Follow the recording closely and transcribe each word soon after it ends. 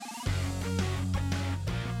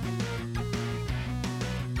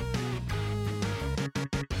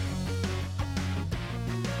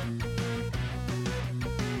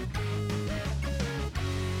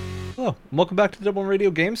Hello, and welcome back to the Double Radio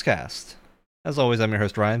Gamescast. As always, I'm your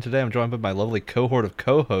host Ryan. Today I'm joined by my lovely cohort of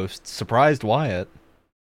co-hosts, Surprised Wyatt,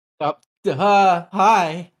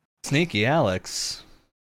 Hi. Sneaky Alex,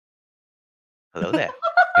 Hello there.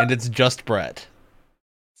 and it's just Brett.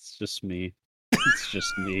 It's just me. It's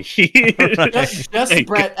just me. Just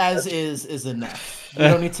Brett as is enough. We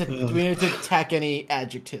don't need to. We need to tack any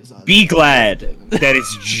adjectives on. Be it. glad that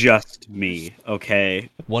it's just me, okay?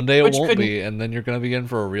 One day it Which won't couldn't- be, and then you're going to be in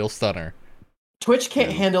for a real stunner. Twitch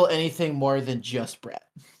can't handle anything more than just Brett.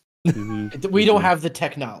 Mhm. We don't have the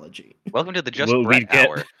technology. Welcome to the Just Well, Brett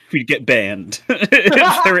Hour. We'd get banned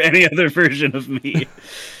if there were any other version of me.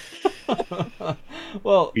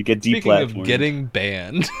 Well, We'd get speaking of deplatformed. getting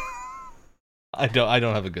banned, I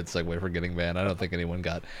don't have a good segue for getting banned. I don't think anyone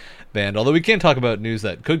got banned. Although we can talk about news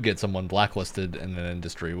that could get someone blacklisted in an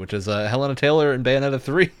industry, which is Helena Taylor and Bayonetta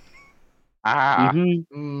 3. Ah, Mhm.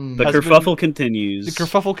 Mm. The Has kerfuffle continues. The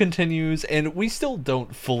kerfuffle continues, and we still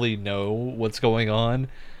don't fully know what's going on.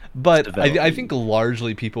 But I developing. think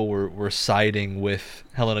largely people were siding with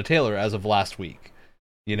Helena Taylor as of last week.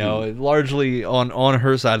 You know, largely on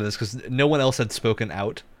her side of this, because no one else had spoken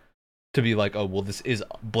out to be like, oh, well, this is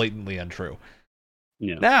blatantly untrue.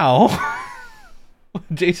 Yeah. Now,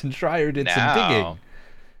 Jason Schreier did some Now. digging,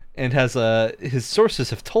 and has his sources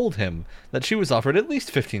have told him that she was offered at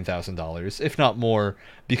least $15,000, if not more,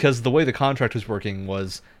 because the way the contract was working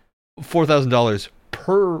was $4,000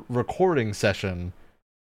 per recording session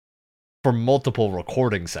for multiple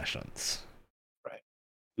recording sessions,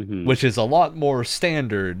 Mhm. which is a lot more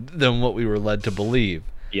standard than what we were led to believe.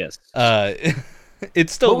 Yes.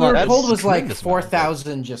 It's still What we not were told a was like tremendous amount, but-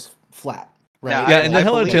 4,000 just flat. Right? Yeah, I- and then I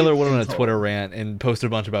Helena believe Taylor went on a total. Twitter rant and posted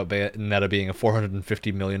a bunch about Bayonetta being a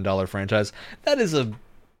 $450 million franchise. That is a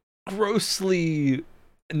grossly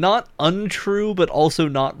not untrue, but also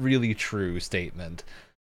not really true statement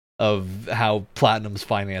of how Platinum's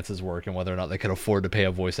finances work and whether or not they can afford to pay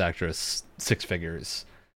a voice actress six figures.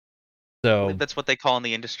 I So believe that's what they call in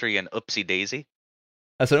the industry an oopsie daisy.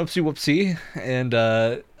 that's an oopsie whoopsie and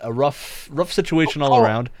a rough situation all Oh.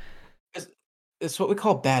 around. It's what we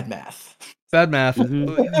call bad math. Bad math.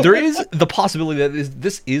 Mhm. There is the possibility that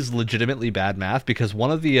this is legitimately bad math, because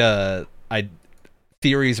one of the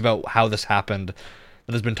theories about how this happened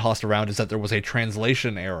that has been tossed around is that there was a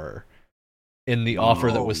translation error in the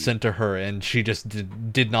offer that was Oh. sent to her, and she just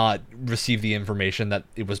did not receive the information that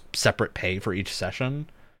it was separate pay for each session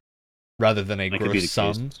rather than a That could be gross the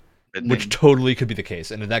case. sum. But Which totally could be the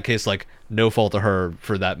case, and in that case, like, no fault to her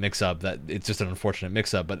for that mix-up. That it's just an unfortunate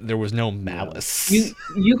mix-up, but there was no malice.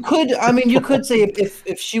 You could. I mean, you could say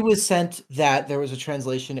if she was sent that there was a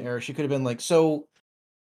translation error, she could have been like, "So,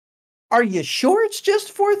 are you sure it's just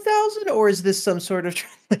 4,000, or is this some sort of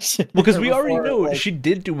translation?" Well, because we error already before, know like- she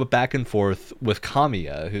did do a back and forth with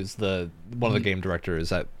Kamiya, who's one of the Mhm. game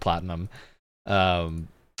directors at Platinum,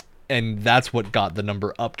 and that's what got the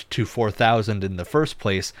number upped to 4,000 in the first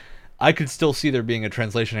place. I could still see there being a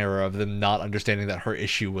translation error of them not understanding that her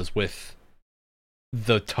issue was with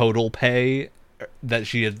the total pay that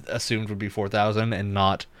she had assumed would be 4,000 and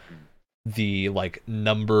not the like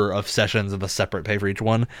number of sessions of a separate pay for each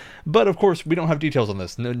one. But of course, we don't have details on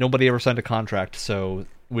this. Nobody ever signed a contract, so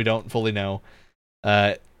we don't fully know.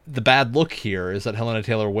 The bad look here is that Helena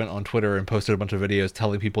Taylor went on Twitter and posted a bunch of videos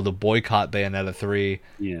telling people to boycott Bayonetta 3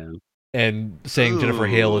 Yeah. and saying Jennifer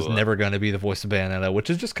Hale is Ooh. never going to be the voice of Bayonetta, which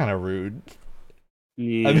is just kind of rude.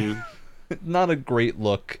 Yeah. I mean, not a great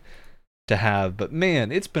look to have, but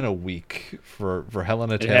man, it's been a week for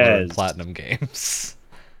Helena It Taylor and has. Platinum Games.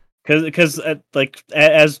 Because like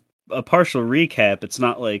as a partial recap, it's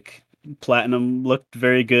not like Platinum looked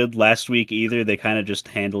very good last week either. They kind of just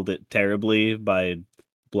handled it terribly by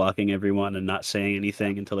blocking everyone and not saying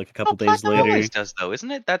anything until like a couple days Platinum later. always does, though,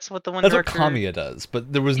 isn't it? That's what the one That's what director. Kamiya does,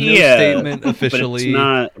 but there was no Yeah, statement But officially. it's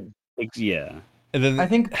not. Yeah. And then I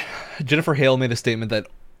think Jennifer Hale made a statement that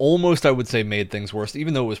almost, I would say, made things worse,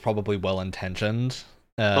 even though it was probably well intentioned.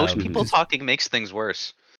 Most people talking makes things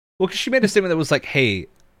worse. Well, because she made a statement that was like, "Hey,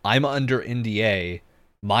 I'm under NDA.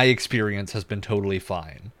 My experience has been totally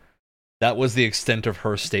fine." That was the extent of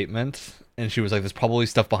her statement, and she was like, "There's probably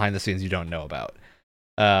stuff behind the scenes you don't know about."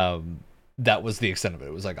 That was the extent of it.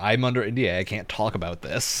 It was like, "I'm under NDA. I can't talk about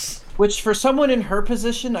this." which for someone in her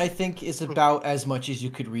position, I think is about as much as you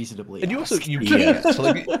could reasonably. And you also ask. you Yeah. can't. So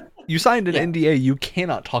like, you signed an Yeah. NDA. You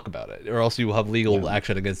cannot talk about it, or else you will have legal Yeah.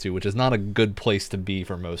 action against you, which is not a good place to be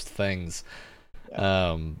for most things.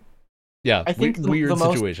 Yeah, I think the weird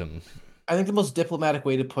most- situation. I think the most diplomatic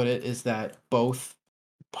way to put it is that both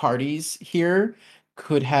parties here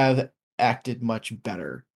could have acted much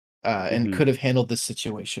better and Mhm. could have handled this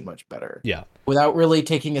situation much better. Yeah. Without really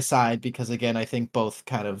taking a side, because again, I think both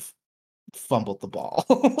kind of fumbled the ball.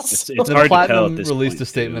 It's The hard to tell at Platinum this released point, a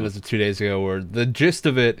statement too. as of 2 days ago where the gist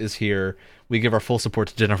of it is here. We give our full support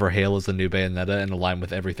to Jennifer Hale as the new Bayonetta and align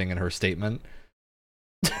with everything in her statement.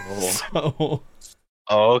 So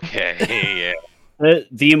Okay, yeah.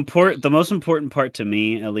 The most important part to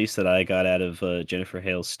me, at least that I got out of Jennifer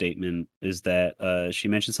Hale's statement, is that she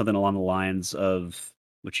mentioned something along the lines of,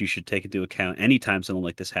 which you should take into account anytime something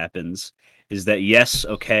like this happens, is that yes,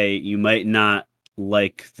 okay, you might not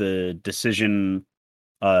like the decision,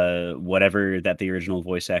 whatever, that the original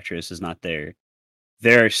voice actress is not there.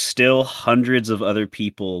 There are still hundreds of other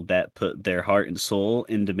people that put their heart and soul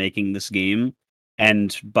into making this game,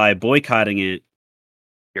 and by boycotting it,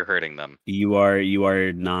 You're hurting them. you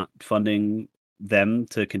are not funding them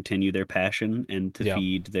to continue their passion and to Yeah.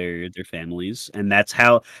 feed their families, and that's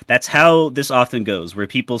how this often goes, where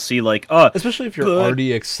people see like, oh, especially if you're Good.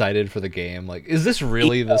 already excited for the game, like, is this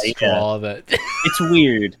really the Yeah. straw that it's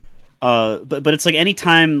weird. But it's like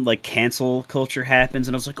anytime like cancel culture happens,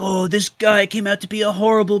 and I was like, oh, this guy came out to be a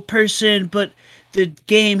horrible person, but the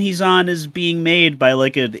game he's on is being made by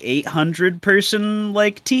like an 800 person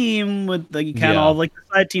like team with like you count Yeah. all like the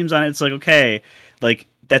side teams on it. It's like, okay, like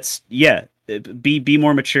that's be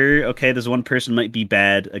more mature. Okay, this one person might be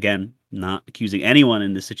bad. Again, not accusing anyone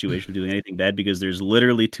in this situation of doing anything bad, because there's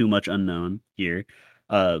literally too much unknown here.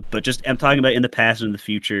 But just I'm talking about in the past and in the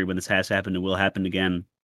future, when this has happened and will happen again.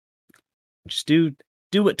 Just do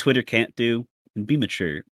what Twitter can't do, and be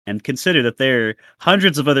mature, and consider that there are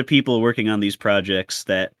hundreds of other people working on these projects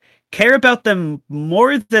that care about them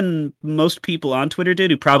more than most people on Twitter did,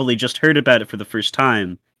 who probably just heard about it for the first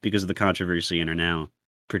time because of the controversy and are now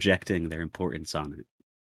projecting their importance on it.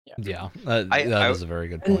 yeah, I- that is a very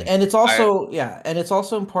good And point. and it's also and it's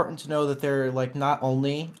also important to know that there like not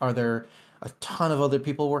only are there a ton of other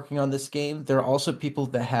people working on this game, there are also people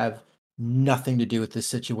that have nothing to do with this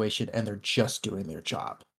situation and they're just doing their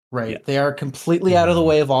job, right? Yeah. They are completely out of the Mhm.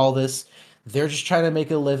 way of all this. They're just trying to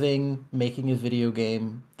make a living making a video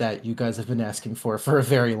game that you guys have been asking for a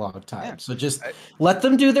very long time. Yeah. So just I- let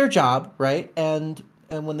them do their job, right? And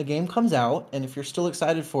when the game comes out, and if you're still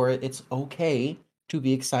excited for it, it's okay to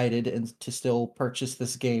be excited and to still purchase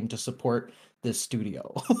this game to support this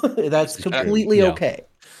studio. That's Yeah. completely Yeah. okay.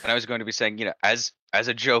 And I was going to be saying, as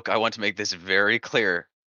a joke, I want to make this very clear.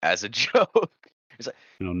 As a joke,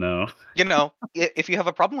 Oh no. If you have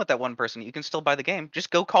a problem with that one person, you can still buy the game. Just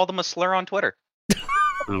go call them a slur on Twitter.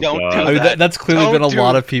 Oh, Don't God. do I mean, that. that's clearly Don't been a do-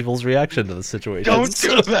 lot of people's reaction to the situation. Don't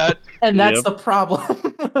do that. And that's Yep. the problem.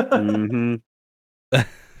 Mhm.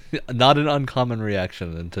 Not an uncommon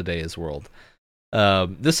reaction in today's world.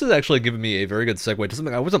 This has actually given me a very good segue to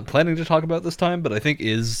something I wasn't planning to talk about this time, but I think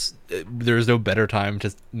there is no better time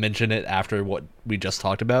to mention it after what we just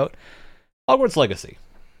talked about. Hogwarts Legacy.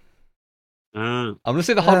 I'm going to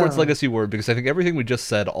say the Hogwarts Oh. Legacy word because I think everything we just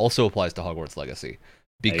said also applies to Hogwarts Legacy.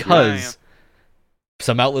 agree. Because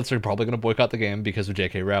some outlets are probably going to boycott the game because of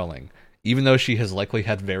J.K. Rowling. Even though she has likely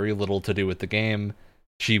had very little to do with the game,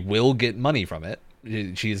 she will get money from it.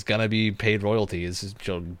 She's going to be paid royalties.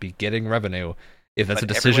 She'll be getting revenue. If that's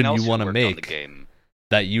But a decision everyone else you who want to worked on the make, game,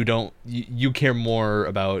 that you care more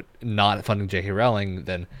about not funding J.K. Rowling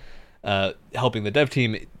than helping the dev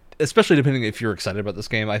team, especially depending if you're excited about this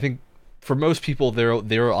game. I think for most people,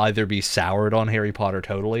 they'll either be soured on Harry Potter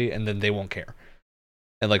totally, and then they won't care.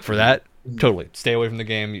 And like for that, totally stay away from the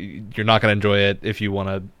game. You're not going to enjoy it if you want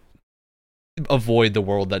to avoid the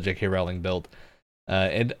world that J.K. Rowling built.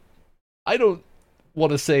 And I don't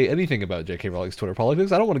want to say anything about J.K. Rowling's Twitter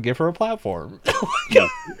politics. I don't want to give her a platform. No.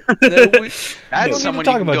 that's don't need to someone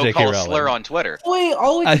talk you can about go J.K. call a Rowling. slur on Twitter. Wait,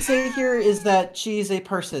 all we I- can say here is that she's a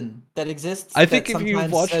person that exists. I think that if you've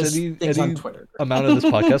sometimes watched says any things on Twitter. amount of this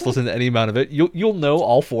podcast, listen to any amount of it, you'll know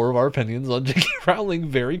all four of our opinions on J.K. Rowling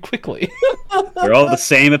very quickly. We're all the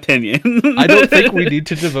same opinion. I don't think we need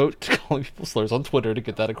to devote to calling people slurs on Twitter to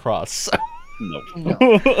get that across. No.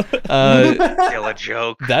 No. Still a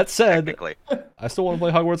joke. That said, Technically. I still want to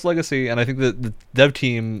play Hogwarts Legacy, and I think that the dev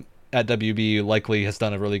team at WB likely has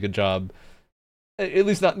done a really good job. At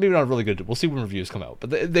least maybe not a really good job. We'll see when reviews come out,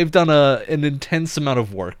 but they've done an intense amount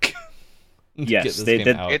of work. to Yes, get this they game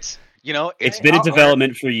did. out. It's It's been in I'll-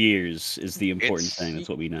 development for years, is the important It's- thing. That's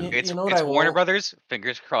what we know. You It's know what I Warner will- Brothers.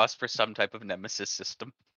 Fingers crossed for some type of nemesis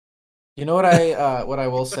system. You know what I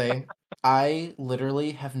will say? I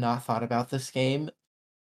literally have not thought about this game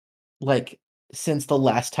like since the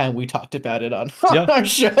last time we talked about it on Yeah. our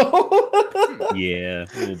show. Yeah,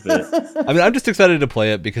 a little bit. I mean, I'm just excited to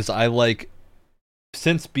play it because I like,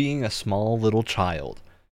 since being a small little child,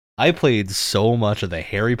 I played so much of the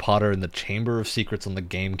Harry Potter and the Chamber of Secrets on the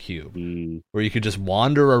GameCube, where you could just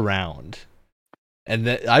wander around. And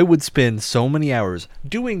that I would spend so many hours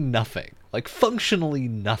doing nothing, like functionally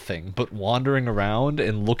nothing, but wandering around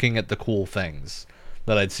and looking at the cool things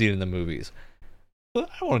that I'd seen in the movies.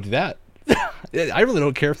 But I don't want to do that. I really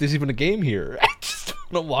don't care if there's even a game here. I just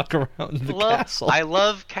want to walk around the castle. I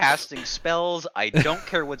love casting spells. I don't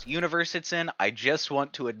care what universe it's in. I just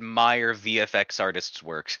want to admire VFX artists'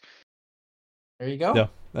 works. There you go. Yeah,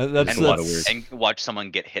 that's a lot of work. And watch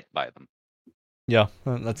someone get hit by them. Yeah,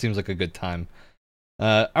 that seems like a good time.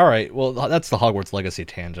 All right, well, that's the Hogwarts Legacy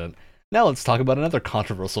tangent. Now let's talk about another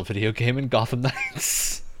controversial video game in Gotham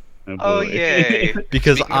Knights. Oh, boy. yay.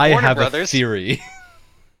 Because Speaking of I Warner have Brothers. a theory.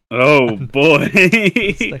 Oh boy.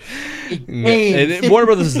 And Warner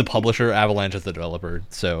Brothers is the publisher, Avalanche is the developer,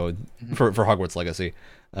 so for Hogwarts Legacy,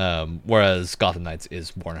 whereas Gotham Knights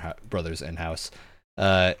is Warner Brothers in-house.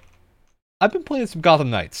 I've been playing some Gotham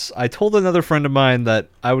Knights. I told another friend of mine that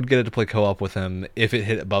I would get it to play co-op with him if it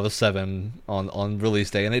hit above a 7 on release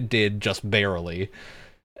day, and it did just barely.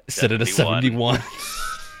 Sit at a 71.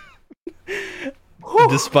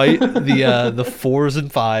 Despite the 4s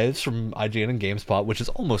and 5s from IGN and GameSpot, which is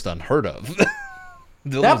almost unheard of.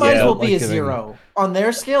 That might as well be a 0. On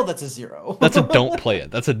their scale, that's a 0. That's a don't play it.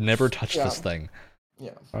 That's a never touch this thing.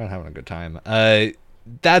 Yeah. I'm having a good time.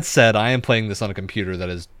 That said, I am playing this on a computer that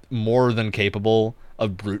is more than capable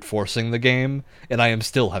of brute forcing the game, and I am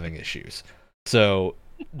still having issues. So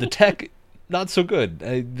the tech, not so good.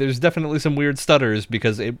 There's definitely some weird stutters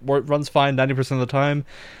because it runs fine 90% of the time.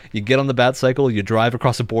 You get on the bat cycle, you drive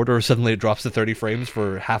across a border, suddenly it drops to 30 frames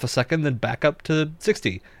for half a second, then back up to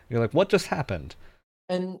 60. You're like, what just happened?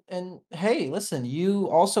 And hey, listen, you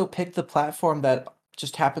also picked the platform that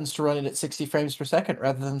just happens to run it at 60 frames per second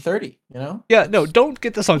rather than 30, you know? Yeah, no, don't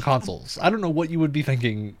get this on consoles. I don't know what you would be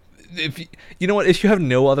thinking. If you know what, if you have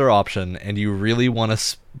no other option and you really want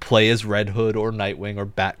to play as Red Hood or Nightwing or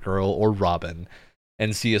Batgirl or Robin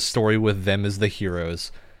and see a story with them as the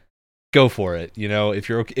heroes, go for it. You know, if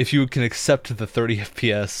you can accept the 30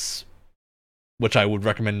 FPS, which I would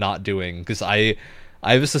recommend not doing, because I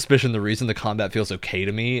have a suspicion the reason the combat feels okay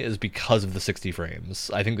to me is because of the 60 frames.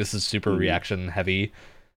 I think this is super reaction heavy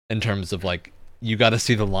in terms of, like, you got to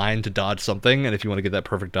see the line to dodge something, and if you want to get that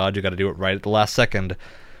perfect dodge, you got to do it right at the last second,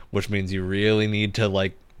 which means you really need to,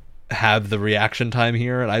 like, have the reaction time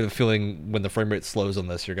here. And I have a feeling when the frame rate slows on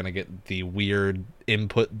this, you're going to get the weird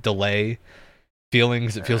input delay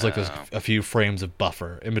feelings. It feels like there's a few frames of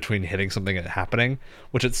buffer in between hitting something and happening,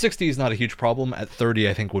 which at 60 is not a huge problem. At 30,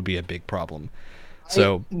 I think would be a big problem.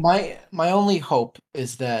 So my only hope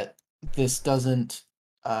is that this doesn't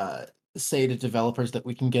say to developers that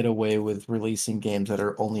we can get away with releasing games that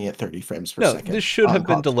are only at 30 frames per second. This should have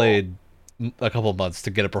been console. delayed a couple of months to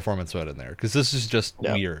get a performance mode in there, because this is just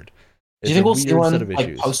weird. Do you think we'll see one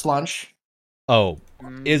like post-launch? Oh,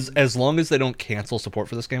 as long as they don't cancel support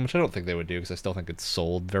for this game, which I don't think they would do, because I still think it's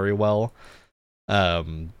sold very well.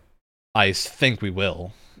 I think we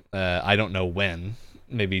will. I don't know when.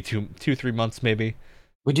 Maybe 2-3 months, maybe.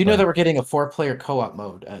 We do know that we're getting a 4-player co-op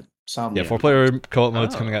mode at some. Yeah, 4-player co-op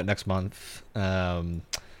mode's coming out next month.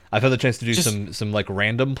 I've had the chance to do some like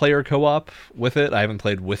random player co-op with it. I haven't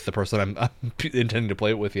played with the person I'm intending to play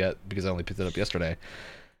it with yet because I only picked it up yesterday.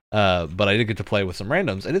 But I did get to play with some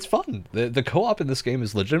randoms, and it's fun. The co-op in this game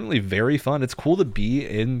is legitimately very fun. It's cool to be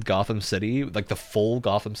in Gotham City, like the full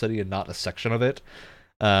Gotham City and not a section of it,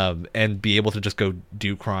 and be able to just go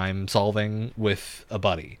do crime solving with a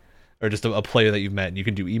buddy. Or just a player that you've met, and you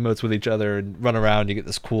can do emotes with each other and run around. You get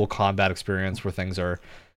this cool combat experience where things are,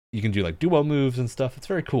 you can do like duo moves and stuff. It's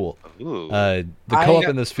very cool. The co-op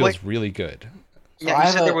in this feels really good. Yeah,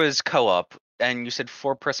 you said there was co-op, and you said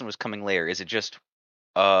 4-person was coming later. Is it just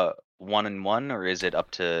 1-on-1, or is it up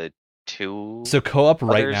to 2? So co-op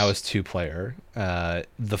right now is 2-player. The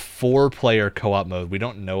 4-player co-op mode we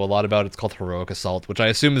don't know a lot about. It's called Heroic Assault, which I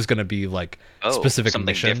assume is going to be like specific something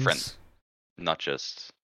missions. Different, not just.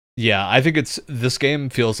 Yeah, I think this game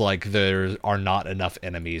feels like there are not enough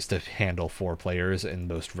enemies to handle 4 players in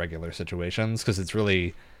most regular situations, because it's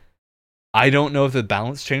really, I don't know if the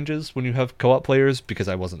balance changes when you have co-op players, because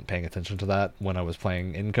I wasn't paying attention to that when I was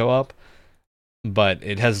playing in co-op, but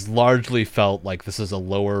it has largely felt like this is a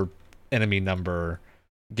lower enemy number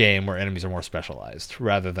game where enemies are more specialized,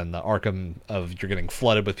 rather than the Arkham of you're getting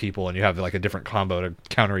flooded with people and you have like a different combo to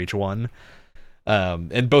counter each one.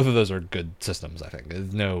 And both of those are good systems, I think.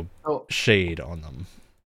 There's no shade on them.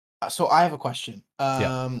 So I have a question.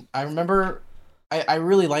 I remember I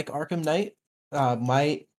really like Arkham Knight.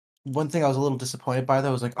 one thing I was a little disappointed by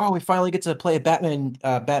though was like, oh, we finally get to play a Batman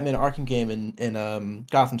Arkham game in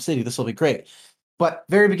Gotham City. This will be great. But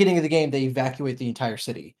very beginning of the game, they evacuate the entire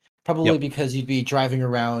city. Probably because you'd be driving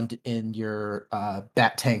around in your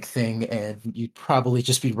bat tank thing, and you'd probably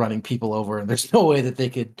just be running people over, and there's no way that they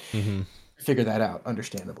could figure that out.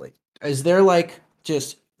 Understandably, is there like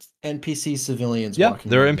just NPC civilians? Yeah,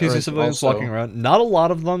 walking there are around, or NPC is it civilians also- walking around. Not a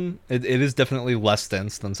lot of them. It is definitely less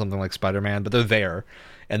dense than something like Spider-Man, but they're there,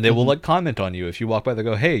 and they will like comment on you if you walk by. They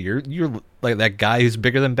go, "Hey, you're like that guy who's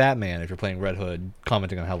bigger than Batman." If you're playing Red Hood,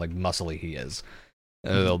 commenting on how like muscly he is.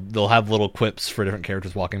 They'll have little quips for different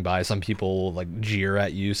characters walking by. Some people will, like jeer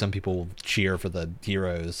at you. Some people will cheer for the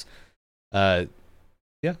heroes. Yeah,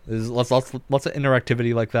 there's lots of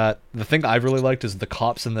interactivity like that. The thing I've really liked is the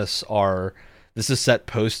cops in this are. This is set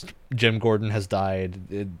post Jim Gordon has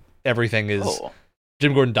died. Everything is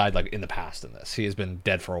Jim Gordon died like in the past in this. He has been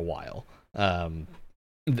dead for a while,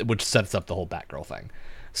 which sets up the whole Batgirl thing.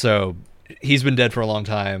 So he's been dead for a long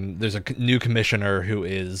time. There's a new commissioner who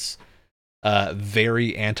is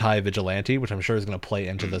very anti-vigilante, which I'm sure is going to play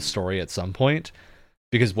into the story at some point.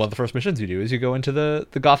 Because one of the first missions you do is you go into the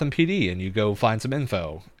Gotham PD and you go find some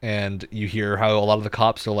info, and you hear how a lot of the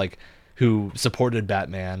cops are like who supported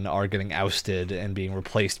Batman are getting ousted and being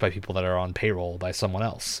replaced by people that are on payroll by someone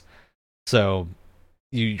else. So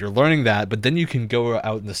you're learning that, but then you can go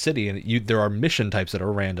out in the city and there are mission types that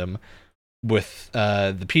are random with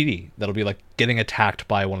the PD that'll be like getting attacked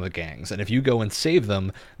by one of the gangs, and if you go and save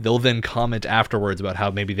them, they'll then comment afterwards about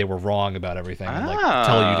how maybe they were wrong about everything and like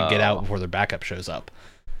tell you to get out before their backup shows up.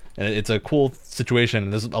 And it's a cool situation,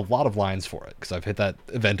 and there's a lot of lines for it because I've hit that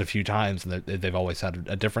event a few times and they've always had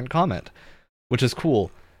a different comment, which is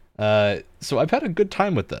cool. So I've had a good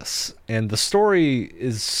time with this, and the story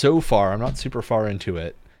is so far, I'm not super far into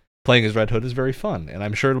it. Playing as Red Hood is very fun, and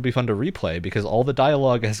I'm sure it'll be fun to replay because all the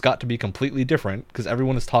dialogue has got to be completely different because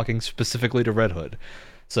everyone is talking specifically to Red Hood.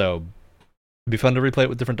 So it'd be fun to replay it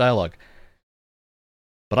with different dialogue.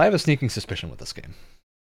 But I have a sneaking suspicion with this game.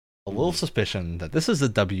 A little suspicion that this is a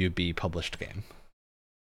WB published game.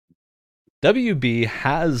 WB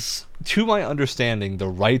has, to my understanding, the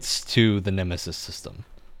rights to the Nemesis system.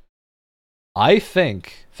 I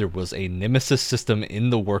think there was a Nemesis system in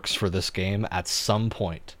the works for this game at some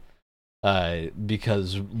point.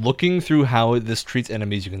 Because looking through how this treats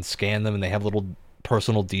enemies, you can scan them and they have little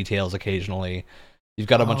personal details occasionally. You've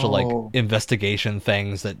got a bunch of like investigation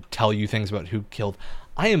things that tell you things about who killed.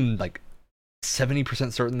 I am like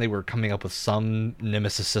 70% certain they were coming up with some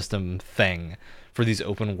Nemesis system thing for these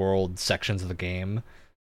open world sections of the game,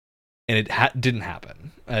 and it didn't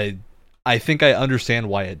happen. I think I understand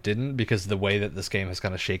why it didn't, because the way that this game has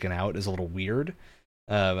kind of shaken out is a little weird.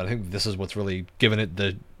 But I think this is what's really given it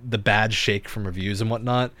the bad shake from reviews and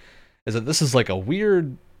whatnot, is that this is like a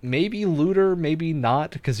weird, maybe looter, maybe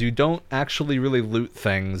not, because you don't actually really loot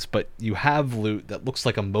things, but you have loot that looks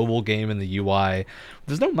like a mobile game in the UI.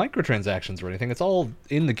 There's no microtransactions or anything, it's all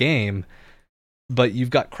in the game, but you've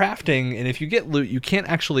got crafting, and if you get loot, you can't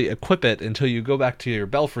actually equip it until you go back to your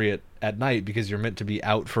belfry at night, because you're meant to be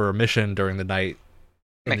out for a mission during the night,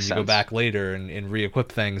 and Makes then you go sense. back later and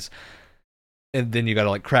re-equip things. And then you gotta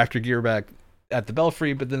like craft your gear back at the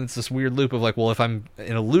belfry, but then it's this weird loop of like, well, if I'm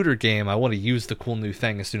in a looter game, I want to use the cool new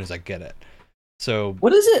thing as soon as I get it. So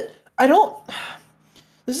What is it?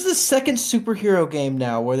 This is the second superhero game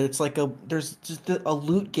now where there's just a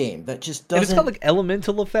loot game that just and doesn't. it's got like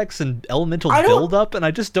elemental effects and elemental I don't- build up, and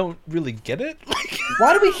I just don't really get it. Like,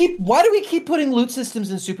 Why do we keep putting loot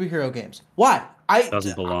systems in superhero games? Why?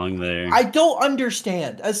 Doesn't belong there. I don't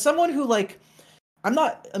understand. As someone who like, I'm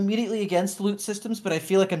not immediately against loot systems, but I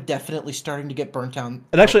feel like I'm definitely starting to get burnt down.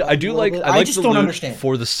 and actually, a I do little like bit. I like just the don't loot understand.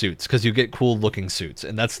 for the suits, because you get cool looking suits,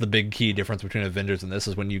 and that's the big key difference between Avengers and this,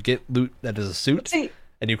 is when you get loot that is a suit See,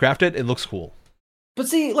 and you craft it, it looks cool. But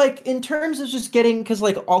see, like in terms of just getting, because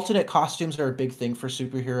like alternate costumes are a big thing for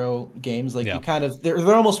superhero games. Like Yeah. you kind of they're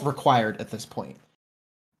almost required at this point.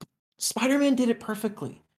 Spider-Man did it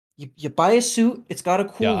perfectly. You buy a suit, it's got a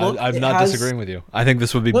cool Yeah, look. I'm it not has- disagreeing with you. I think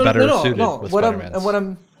this would be No, better suited no. with What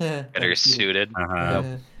Spider-Man. Better suited. Uh-huh.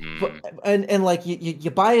 And like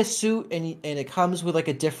you buy a suit and it comes with like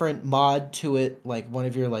a different mod to it, like one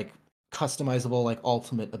of your like customizable like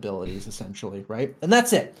ultimate abilities essentially, right? And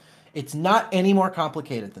that's it. It's not any more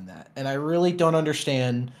complicated than that. And I really don't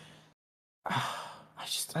understand.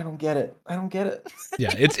 I don't get it. I don't get it.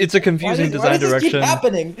 Yeah, it's a confusing why design does this keep direction.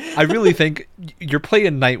 happening? I really think you're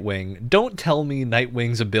playing Nightwing. Don't tell me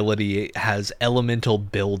Nightwing's ability has elemental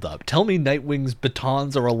buildup. Tell me Nightwing's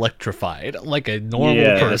batons are electrified like a normal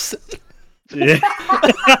Yeah. person. Yeah.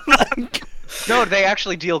 No, they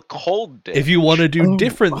actually deal cold damage. If you want to do Oh.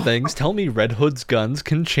 different things, tell me Red Hood's guns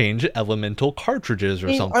can change elemental cartridges or I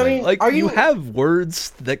mean, something. Like, are you you- have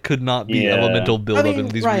words that could not be Yeah. elemental build-up mean,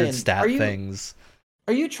 and these Ryan, weird stat are you- things.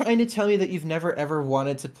 Are you trying to tell me that you've never ever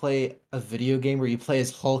wanted to play a video game where you play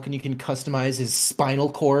as Hulk and you can customize his spinal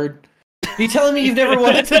cord? Are you telling me you've never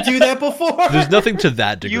wanted to do that before? There's nothing to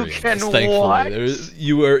that degree. You in can this, thankfully. what?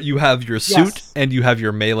 You have your suit Yes. and you have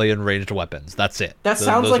your melee and ranged weapons. That's it. That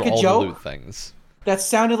sounds those like are a all joke. The loot things. That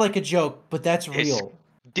sounded like a joke, but that's Dis- real.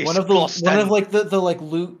 One of like the like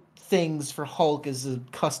loot things for Hulk is a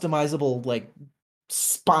customizable like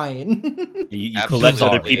spine. You collect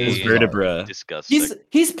other people's Absolutely. vertebra, Disgusting.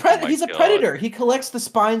 he's Oh my he's a God. predator. He collects the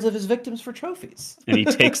spines of his victims for trophies. and he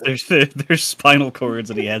takes their spinal cords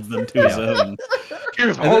and he adds them to his own. Give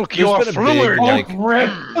And Hulk there's your been a big, fluid. like-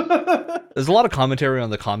 Rip. There's a lot of commentary on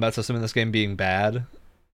the combat system in this game being bad.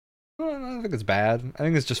 I don't think it's bad. I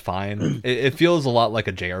think it's just fine. It feels a lot like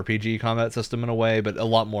a JRPG combat system in a way, but a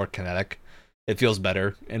lot more kinetic. It feels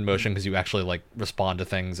better in motion because you actually like respond to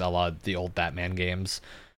things a la the old Batman games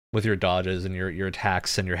with your dodges and your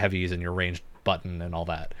attacks and your heavies and your ranged button and all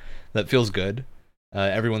that. That feels good.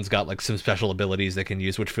 Everyone's got like some special abilities they can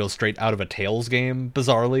use, which feels straight out of a Tales game.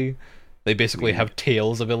 Bizarrely, they basically have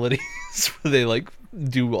Tales abilities where they like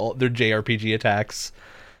do all their JRPG attacks.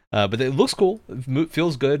 But it looks cool. It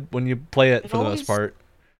feels good when you play it It for the always- most part.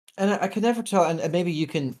 And I could never tell, and maybe you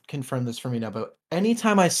can confirm this for me now, but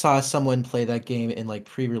anytime I saw someone play that game in like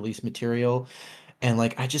pre-release material, and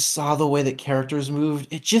like I just saw the way that characters moved,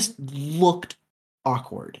 it just looked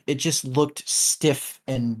awkward. It just looked stiff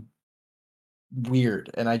and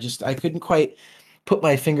weird, and I couldn't quite put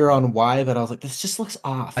my finger on why, but I was like, this just looks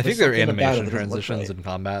off. I think There's their something about it animation that doesn't look transitions right. in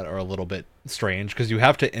combat are a little bit strange because you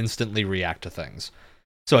have to instantly react to things.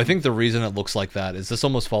 So I think the reason it looks like that is this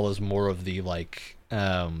almost follows more of the like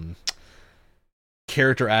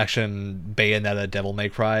character action Bayonetta Devil May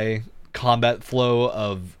Cry combat flow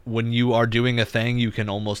of when you are doing a thing you can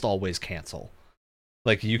almost always cancel.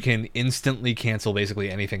 Like you can instantly cancel basically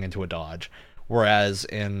anything into a dodge. Whereas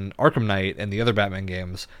in Arkham Knight and the other Batman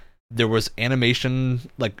games, there was animation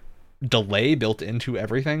like delay built into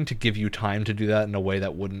everything to give you time to do that in a way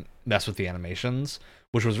that wouldn't mess with the animations,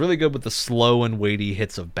 which was really good with the slow and weighty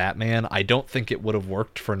hits of Batman. I don't think it would have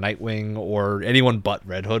worked for Nightwing or anyone but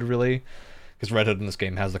Red Hood, really, because Red Hood in this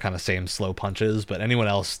game has the kind of same slow punches, but anyone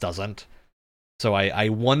else doesn't. So I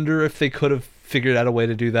wonder if they could have figured out a way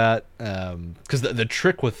to do that, because the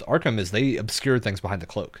trick with Arkham is they obscured things behind the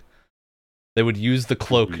cloak. They would use the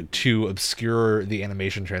cloak to obscure the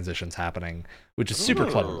animation transitions happening, which is super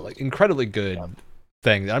clever, like incredibly good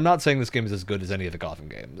thing. I'm not saying this game is as good as any of the Gotham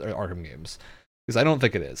games or Arkham games, because I don't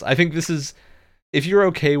think it is. I think this is, if you're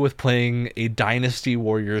okay with playing a Dynasty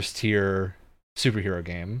Warriors tier superhero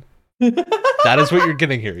game, that is what you're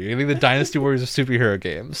getting here. You're getting the Dynasty Warriors of superhero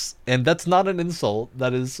games, and that's not an insult.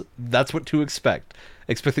 That's what to expect.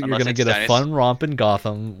 Expect that Unless you're going to it's get a fun romp in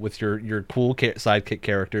Gotham with your cool sidekick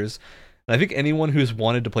characters. And I think anyone who's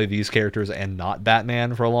wanted to play these characters and not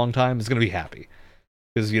Batman for a long time is going to be happy.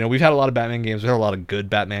 Because, we've had a lot of Batman games. We've had a lot of good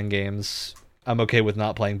Batman games. I'm okay with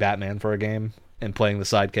not playing Batman for a game and playing the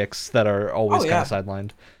sidekicks that are always kind of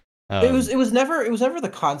sidelined. It was never the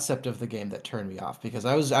concept of the game that turned me off, because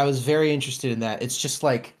I was very interested in that. It's just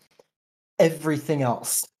like everything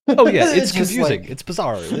else. Oh yeah, it's Just confusing. like- It's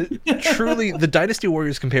bizarre. Truly, the Dynasty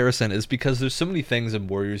Warriors comparison is because there's so many things in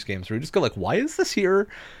Warriors games where you just go like, why is this here?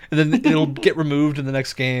 And then it'll get removed in the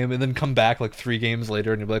next game and then come back like 3 games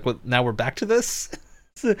later and you'll be like, what, now we're back to this?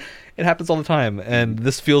 It happens all the time, and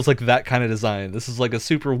this feels like that kind of design. This is like a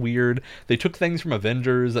super weird, they took things from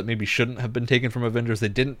Avengers that maybe shouldn't have been taken from Avengers. They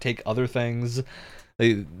didn't take other things.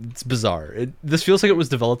 It's bizarre. This feels like it was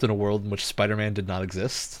developed in a world in which Spider-Man did not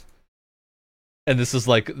exist. And this is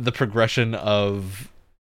like the progression of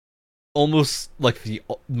almost like the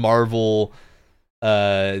Marvel,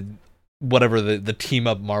 whatever the team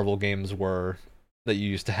up Marvel games were that you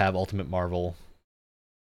used to have, Ultimate Marvel.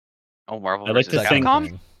 Oh, Marvel I like versus to think-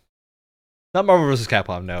 Capcom? Not Marvel vs.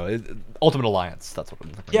 Capcom, no. Ultimate Alliance, that's what I'm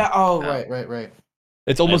thinking. Yeah. Oh, Yeah. right.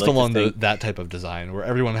 It's almost like to along think- that type of design where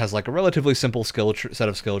everyone has like a relatively simple set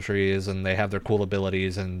of skill trees and they have their cool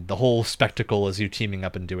abilities, and the whole spectacle is you teaming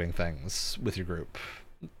up and doing things with your group.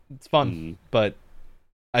 It's fun, but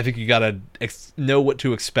I think you gotta know what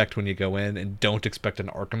to expect when you go in, and don't expect an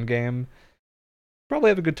Arkham game. Probably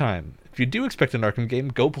have a good time. If you do expect an Arkham game,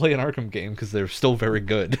 go play an Arkham game because they're still very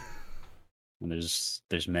good. And there's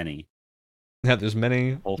many. Yeah, there's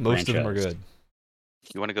many. Whole Most of them are franchise. good.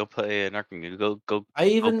 You want to go play an Arkham game? Go I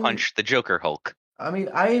go even punch the Joker Hulk. I mean,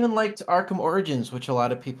 I even liked Arkham Origins, which a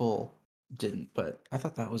lot of people didn't, but I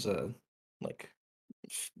thought that was a like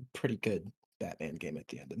pretty good Batman game at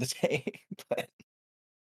the end of the day. But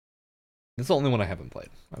It's the only one I haven't played.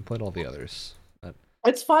 I've played all the others.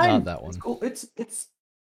 it's fine. Not that It's one. cool. It's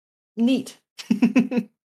neat.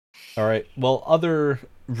 All right. Well, other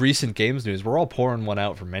recent games news. We're all pouring one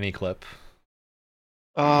out for Miniclip.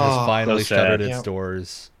 Has finally so shuttered sad. its Yep.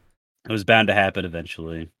 doors. It was bound to happen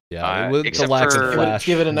eventually. Yeah, Uh, with the except lack for- of Flash,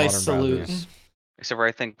 Give it a nice Modern salute. Brothers. Except for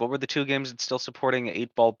I think what were the two games that's still supporting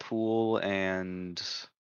 8-Ball Pool and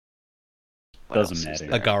what Doesn't else is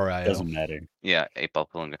matter. there? Agara.io. Doesn't matter. Yeah, 8-Ball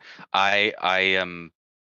Pool. And I am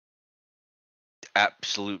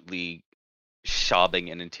absolutely sobbing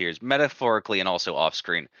and in tears, metaphorically and also off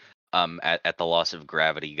screen, at the loss of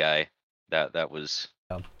Gravity Guy. That was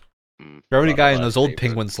Yeah. mm, Gravity one of Guy my and those old favorites.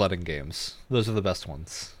 penguin sledding games. Those are the best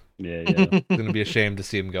ones. Yeah, yeah. It's gonna be a shame to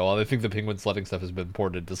see him go. I think the penguin sledding stuff has been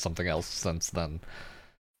ported to something else since then.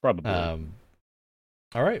 Probably.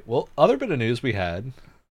 All right. Well, other bit of news we had: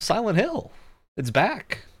 Silent Hill. It's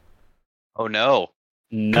back. Oh no!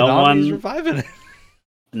 no Konami's one reviving it.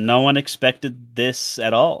 no one expected this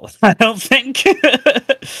at all. I don't think.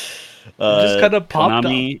 Just kinda popped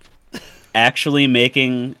Konami actually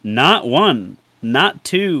making not one, not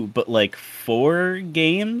two, but like 4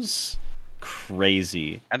 games.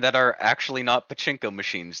 Crazy. And that are actually not pachinko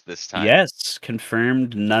machines this time. Yes,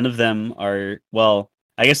 confirmed. None of them are. Well,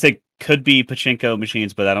 I guess they could be pachinko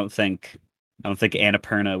machines, but I don't think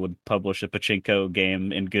Annapurna would publish a pachinko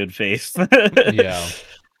game in good faith. Yeah.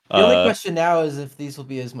 The only Uh, question now is if these will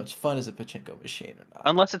be as much fun as a pachinko machine or not.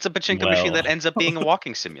 Unless it's a pachinko machine Well. that ends up being a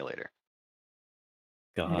walking simulator.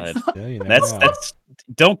 God, Yeah, you never that's know. that's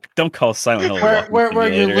don't call Silent Hill a Where, walking where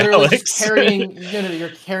you're simulator, literally Alex. just carrying, you're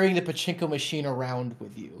carrying the pachinko machine around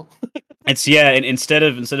with you. It's and instead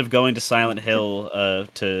of going to Silent Hill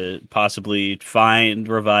to possibly find,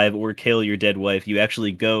 revive, or kill your dead wife, you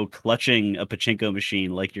actually go clutching a pachinko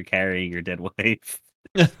machine like you're carrying your dead wife.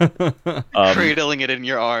 Cradling it in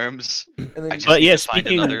your arms. And I then just But need yeah, to find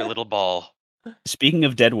speaking- another little ball. Speaking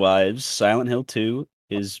of dead wives, Silent Hill 2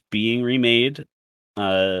 is being remade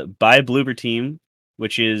by Bloober Team,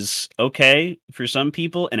 which is okay for some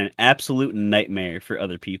people and an absolute nightmare for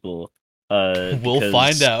other people. We'll because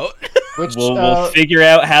find out. which We'll figure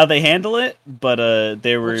out how they handle it, but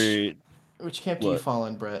there were which camp do you What? fall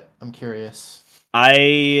in, Brett? I'm curious.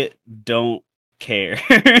 I don't care.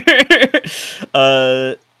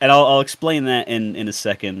 And I'll explain that in a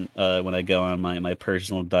second when I go on my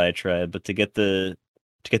personal diatribe. But to get the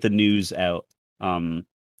news out,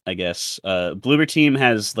 I guess Bloober Team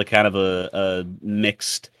has like kind of a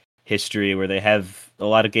mixed history where they have a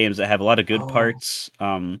lot of games that have a lot of good Oh. parts.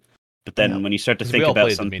 But then Yeah. when you start to 'Cause think we all about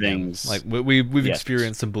played some the medium. things, Like we've Yes.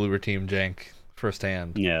 experienced some Bloober Team jank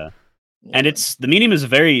firsthand. yeah. And the medium is a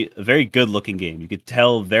very good looking game. You could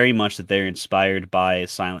tell very much that they're inspired by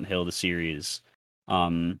Silent Hill the series.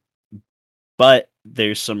 But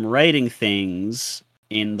there's some writing things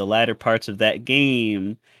in the latter parts of that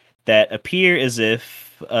game that appear as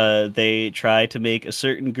if they try to make a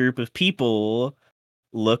certain group of people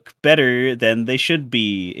look better than they should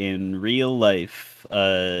be in real life,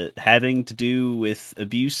 having to do with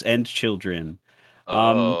abuse and children.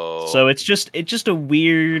 So it's just a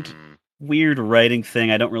weird writing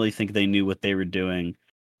thing. I don't really think they knew what they were doing.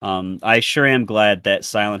 I sure am glad that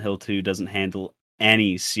Silent Hill 2 doesn't handle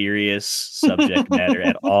any serious subject matter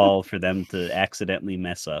at all for them to accidentally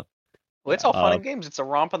mess up. Well, it's all fun Uh, and games. It's a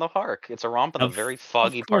romp in the park. It's a romp in the Of- very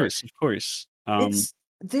foggy Of park. course.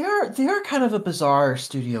 They are kind of a bizarre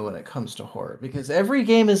studio when it comes to horror because every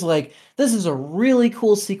game is like, this is a really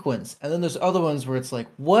cool sequence, and then there's other ones where it's like,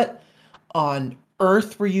 what on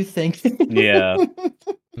earth were you thinking? Yeah.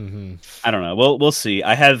 Mm-hmm. I don't know. We'll see.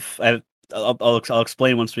 I'll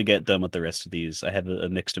explain once we get done with the rest of these. I have a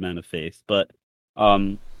mixed amount of faith, but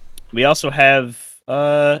we also have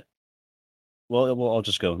well, I'll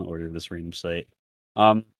just go in the order of this random site.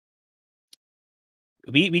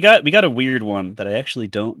 We got a weird one that I actually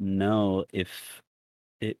don't know if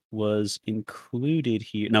it was included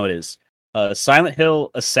here. No, it is. Silent Hill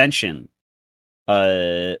Ascension,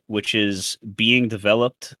 which is being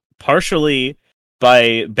developed partially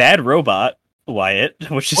by Bad Robot, Wyatt,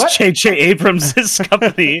 which is What? J.J. Abrams'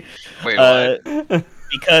 company. Wait, what?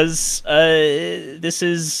 Because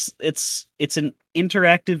it's an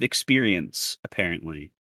interactive experience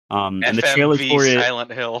apparently. And the trailer FMV for it,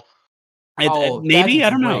 Silent Hill. maybe I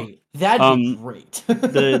don't know. That'd be great.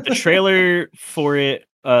 The trailer for it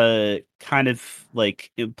kind of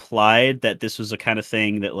like implied that this was a kind of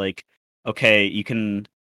thing that like, okay, you can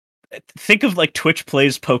think of like Twitch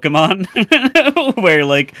plays Pokemon, where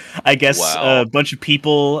like I guess Wow. a bunch of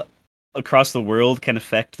people across the world can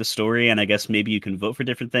affect the story, and I guess maybe you can vote for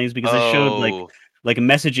different things because they showed like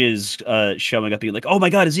messages showing up being like, oh my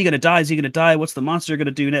god, is he gonna die? Is he gonna die? What's the monster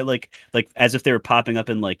gonna do now? Like as if they were popping up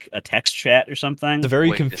in like a text chat or something. It's a very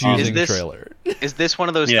Wait, confusing is this- trailer. Is this one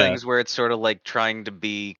of those Yeah. things where it's sort of like trying to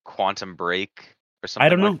be Quantum Break or something I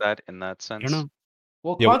don't like know. that in that I sense? don't know.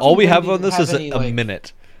 Well, Yeah, Quantum all we Break have on didn't this have is any, a like-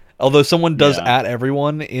 minute. Although someone does Yeah. at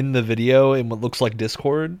everyone in the video in what looks like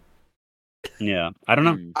Discord. Yeah, I don't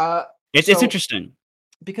know. Hmm. It's So- interesting.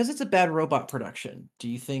 Because it's a Bad Robot production, do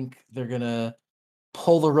you think they're gonna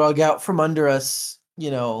pull the rug out from under us,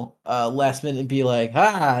 last minute and be like,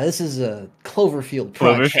 this is a Cloverfield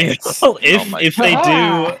project. Cloverfield. if they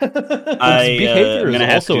do, I, Its behavior I'm is gonna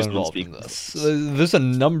have also Guzman involved speak in to this. this. There's a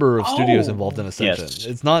number of studios Oh, involved in Ascension. yes.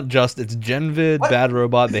 It's not just it's Genvid, What? Bad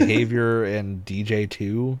Robot, Behavior, and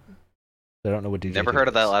DJ2. I don't know what DJ2 Never heard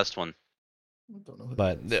of that is. last one. don't know who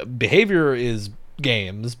that But is. Behavior is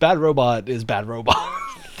games. Bad Robot is Bad Robot.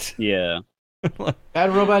 Yeah.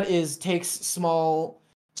 Bad Robot takes small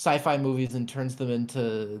sci-fi movies and turns them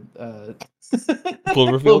into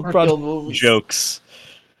Cloverfield project. movies. Jokes.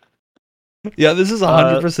 Yeah, this is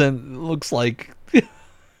 100% looks like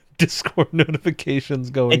Discord notifications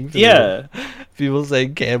going through. Yeah. People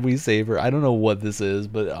saying, "Can we save her?" I don't know what this is,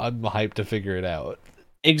 but I'm hyped to figure it out.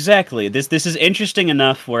 Exactly. This is interesting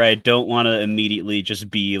enough where I don't want to immediately just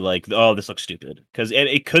be like, "Oh, this looks stupid," because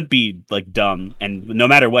it could be like dumb, and no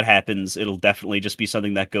matter what happens, it'll definitely just be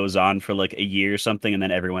something that goes on for like a year or something, and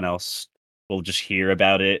then everyone else will just hear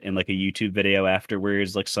about it in like a YouTube video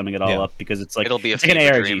afterwards, like summing it all Yeah. up because it's like It'll be a it's like an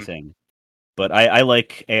fever ARG dream. thing. But I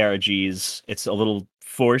like ARGs. It's a little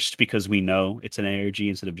forced because we know it's an ARG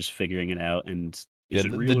instead of just figuring it out. And Yeah, is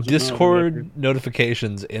it the real, is it not, Discord whatever.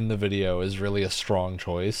 notifications in the video is really a strong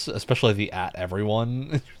choice, especially the at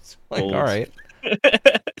everyone. It's like, Bold. all right,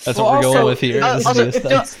 that's Well, what we're going also, with here. uh, This also, is if the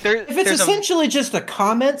it's- stuff. There- If it's there's a- essentially just a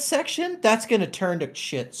comment section, that's gonna turn to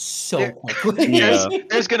shit so There- quickly. Yeah.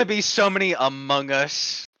 there's gonna be so many Among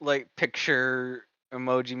Us like picture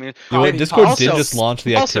emoji memes. You know what? Probably Discord also- did just launch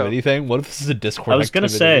the also- activity thing. What if this is a Discord? I was gonna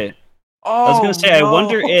activity? say. I was Oh, gonna say, I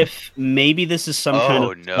wonder no. if maybe this is some kind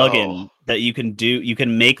Oh, of no. plugin that you can do. You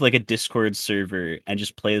can make like a Discord server and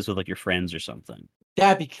just play this with like your friends or something.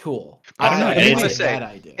 That'd be cool. I don't know, I I was like gonna say, that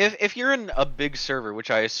idea. If you're in a big server,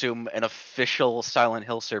 which I assume an official Silent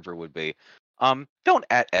Hill server would be, don't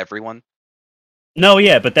at everyone. No,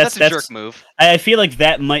 yeah, but That's that's a jerk move. I feel like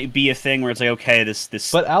that might be a thing where it's like, okay, this.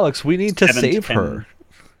 But Alex, we need to 7 to save 10. her.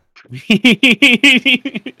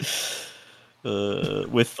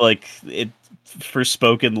 With like it for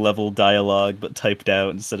spoken level dialogue, but typed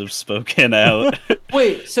out instead of spoken out.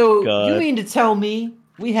 Wait, so you God. mean to tell me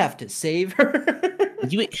we have to save her?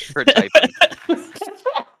 For typing.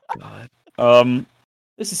 God.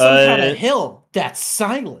 This is some kind Uh, of hill that's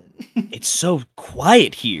silent. It's so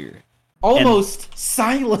quiet here. Almost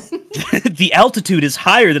silent. The altitude is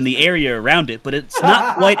higher than the area around it, but it's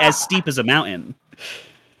not quite as steep as a mountain.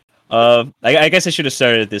 I guess I should have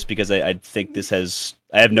started at this because I think this has.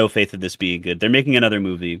 I have no faith in this being good. They're making another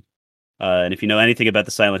movie, and if you know anything about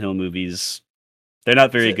the Silent Hill movies, they're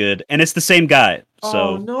not very Is it- good. And it's the same guy, Oh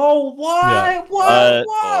so no! Why? Yeah. Why? boy.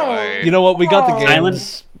 Why? You know what? We got the Oh.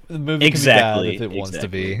 games. The movie Exactly, can be bad if it wants to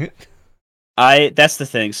be. exactly. That's the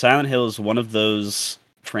thing. Silent Hill is one of those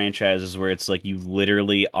franchises where it's like you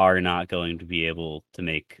literally are not going to be able to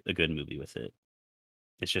make a good movie with it.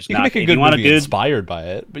 It's just You can not. make a if good you want movie a good, inspired by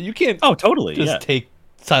it, but you can't oh, totally. just Yeah. take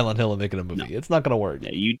Silent Hill and make it a movie. No. It's not gonna work.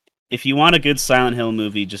 Yeah, if you want a good Silent Hill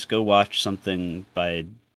movie, just go watch something by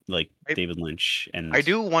like I- David Lynch. And I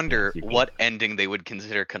do wonder sequel. what ending they would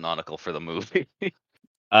consider canonical for the movie.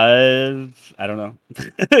 I don't know,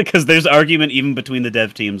 because there's argument even between the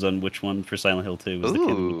dev teams on which one for Silent Hill 2 was the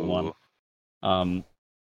canonical one. Ooh.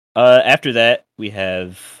 After that we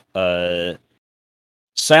have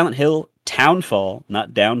Silent Hill Townfall,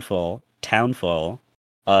 not Downfall, Townfall,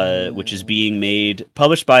 which is being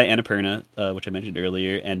published by Annapurna, which I mentioned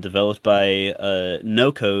earlier, and developed by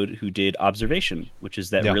No Code, who did Observation, which is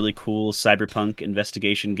that Yeah. really cool cyberpunk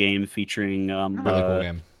investigation game featuring Really cool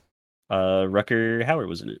game. Rucker Hauer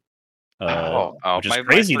was in it. Which is my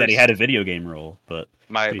crazy that he first- had a video game role, but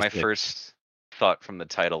My pretty sick. first thought from the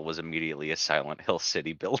title was immediately a Silent Hill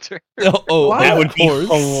city builder. Oh, Why? that of would be course.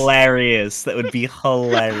 hilarious. That would be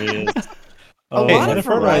hilarious. A Hey, lot of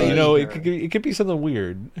Jennifer, variety you know, here. it could be something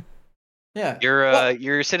weird. Yeah.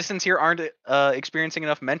 Your citizens here aren't experiencing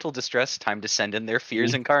enough mental distress. Time to send in their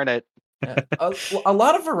fears incarnate. Yeah. A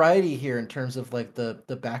lot of variety here in terms of like the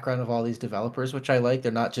background of all these developers, which I like.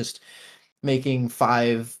 They're not just making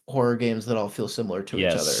 5 horror games that all feel similar to each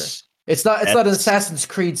other. Yes. It's not an That's- Assassin's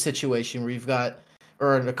Creed situation where you've got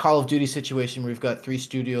or in a Call of Duty situation where we've got 3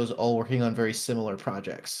 studios all working on very similar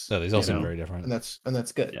projects. No, these all seem very different. And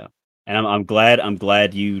that's good. Yeah. And I'm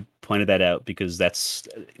glad you pointed that out, because that's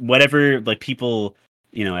whatever, like, people,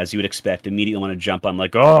 as you would expect, immediately want to jump on,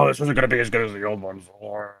 like, oh, this isn't going to be as good as the old ones.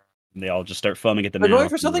 And they all just start foaming at the mouth. They're going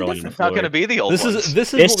for and something rolling different. It's not going to be the old This ones.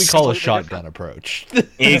 is what we call a shotgun approach.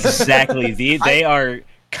 Exactly. They are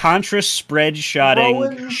Contra spread shotting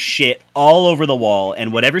Rowan- shit all over the wall,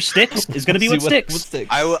 and whatever sticks is going to be See what sticks. sticks.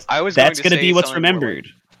 I was That's going going to be what's something more remembered.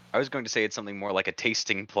 I was going to say it's something more like a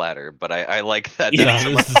tasting platter, but I like that. Yeah, that's a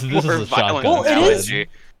this much is more a violent shotgun. Well, it is. analogy.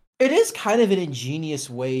 It is kind of an ingenious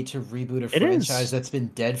way to reboot a It is. franchise that's been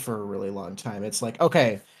dead for a really long time. It's like,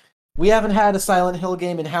 okay, we haven't had a Silent Hill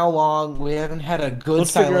game in how long? We haven't had a good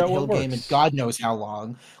Let's figure Silent out Hill what game in works. God knows how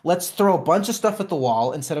long. Let's throw a bunch of stuff at the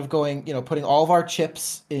wall instead of going, putting all of our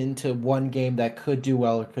chips into one game that could do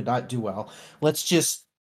well or could not do well. Let's just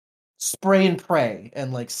spray and pray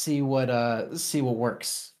and like see what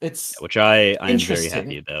works. It's Which I am very interesting.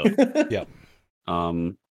 happy about. Yep.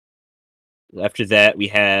 After that, we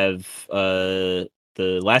have the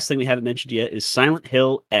last thing we haven't mentioned yet is Silent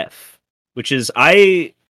Hill F, which is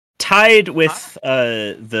I tied with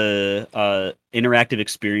the interactive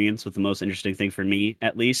experience with the most interesting thing for me,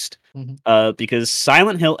 at least, because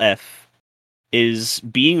Silent Hill F is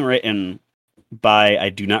being written by, I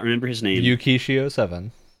do not remember his name. Yukishio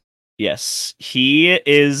 7. Yes, he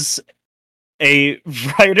is a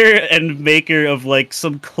writer and maker of like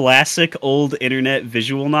some classic old internet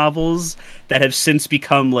visual novels that have since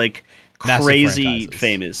become like Massive crazy franchises.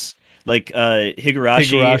 famous. Like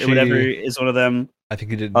Higurashi or whatever is one of them. I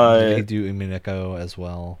think he did. Uh, Did he do Umineko as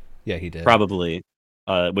well? Yeah, he did. Probably.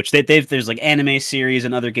 Which there's like anime series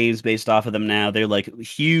and other games based off of them now. They're like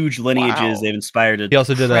huge lineages. Wow. They've inspired a He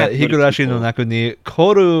also did crap load of Higurashi no people. Naku ni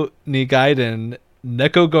Koru ni Gaiden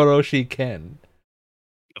Nekogoroshi Ken.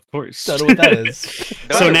 Of course. Don't know what that is.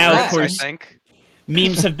 Those So are now, of rats, course- I think.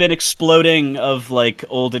 Memes have been exploding of like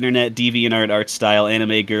old internet DeviantArt art style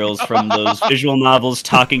anime girls from those visual novels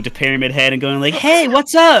talking to Pyramid Head and going like, "Hey,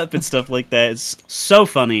 what's up?" and stuff like that. It's so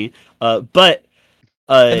funny. But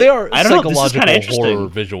And they are I don't know. This is psychological kind of interesting. horror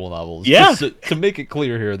visual novels. Yeah. Just to make it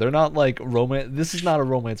clear here, they're not like romance. This is not a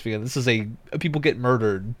romance video. This is a people get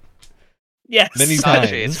murdered. Yes. Many Gotcha,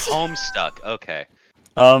 times. it's Homestuck. Okay.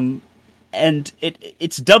 And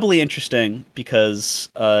it's doubly interesting because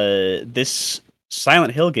this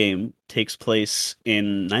Silent Hill game takes place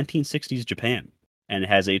in 1960s Japan and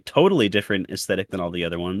has a totally different aesthetic than all the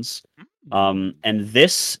other ones. And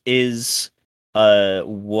this is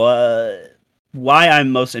why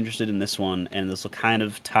I'm most interested in this one, and this will kind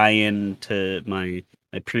of tie in to my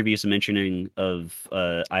previous mentioning of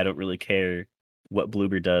I don't really care what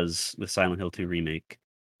Bloober does with Silent Hill 2 Remake.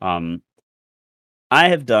 I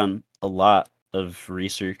have done a lot of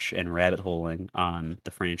research and rabbit holing on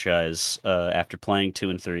the franchise after playing 2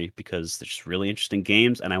 and 3 because they're just really interesting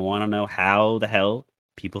games, and I want to know how the hell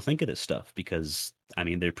people think of this stuff because, I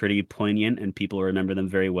mean, they're pretty poignant and people remember them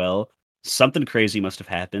very well. Something crazy must have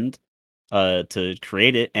happened to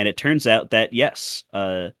create it, and it turns out that, yes,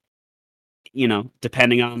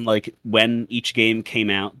 depending on like when each game came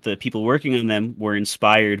out, the people working on them were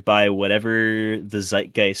inspired by whatever the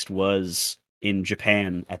zeitgeist was in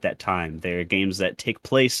Japan at that time. They're games that take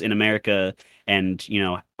place in America and,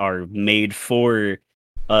 are made for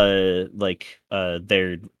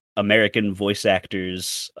their American voice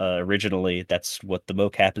actors originally. That's what the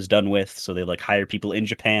mocap is done with. So they like hire people in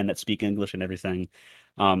Japan that speak English and everything.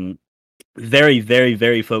 Very, very,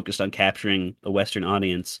 very focused on capturing a Western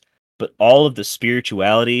audience. But all of the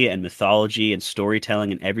spirituality and mythology and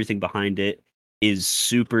storytelling and everything behind it is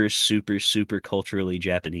super, super, super culturally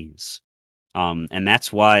Japanese. And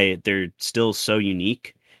that's why they're still so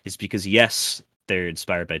unique, is because, yes, they're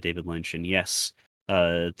inspired by David Lynch, and yes,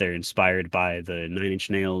 they're inspired by the Nine Inch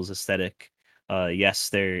Nails aesthetic. Yes,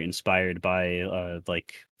 they're inspired by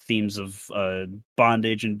like themes of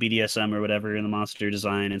bondage and BDSM or whatever in the monster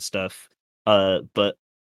design and stuff. But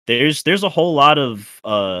there's a whole lot of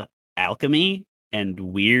alchemy and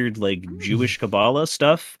weird like Jewish Kabbalah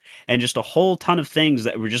stuff, and just a whole ton of things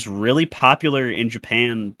that were just really popular in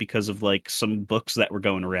Japan because of like some books that were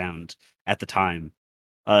going around at the time.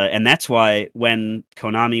 And that's why when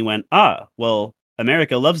Konami went, well,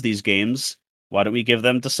 America loves these games, why don't we give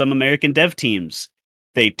them to some American dev teams?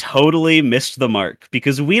 They totally missed the mark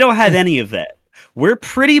because we don't have any of that. We're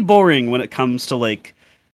pretty boring when it comes to like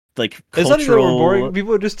It's not even that we're cultural. boring.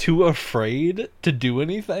 People are just too afraid to do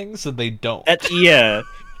anything, so they don't. Yeah.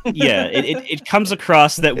 It comes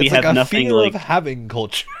across that we It's have like a nothing fear like of having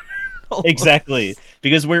culture. Exactly,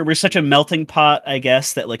 because we're such a melting pot, I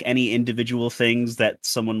guess, that like any individual things that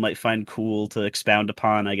someone might find cool to expound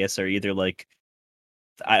upon, I guess, are either like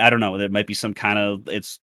I don't know, there might be some kind of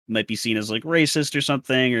might be seen as like racist or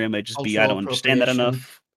something, or it might just be I Cultural don't understand that appropriation.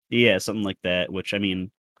 enough. Yeah, something like that. Which I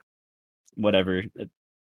mean, whatever.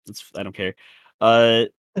 I don't care. Uh,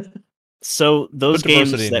 so those Put diversity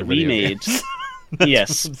games in your that we video made, games. That's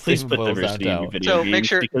yes, what please Steam put boils down diversity in your to. video So games make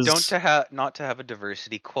sure because not to have a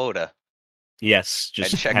diversity quota. yes, And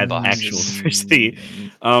just check have boxes. actual diversity.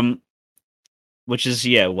 Which is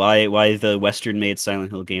why the Western made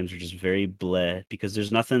Silent Hill games are just very bleh because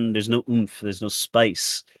there's no oomph, there's no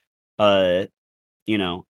spice. Uh, you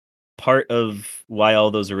know, part of why all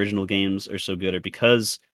those original games are so good are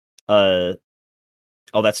because uh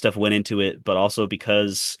all that stuff went into it, but also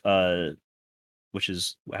because which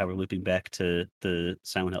is how we're looping back to the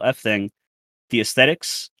Silent Hill F thing, the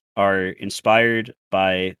aesthetics are inspired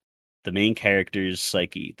by the main character's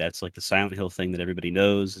psyche. That's like the Silent Hill thing that everybody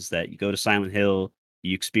knows is that you go to Silent Hill,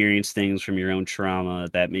 you experience things from your own trauma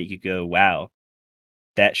that make you go, wow,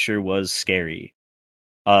 that sure was scary.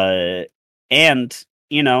 Uh, and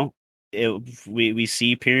you know, we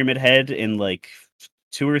see Pyramid Head in like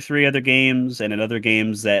 2 or 3 other games and in other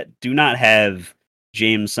games that do not have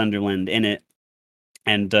James Sunderland in it.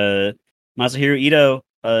 And Masahiro Ito,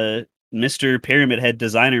 Mr. Pyramid Head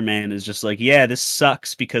designer man, is just like, yeah, this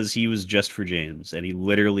sucks because he was just for James, and he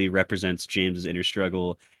literally represents James's inner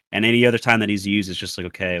struggle. And any other time that he's used, it's just like,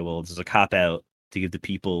 okay, well, this is a cop out to give the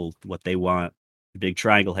people what they want. Big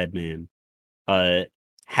triangle head man. Uh,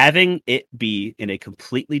 Having it be in a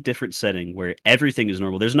completely different setting where everything is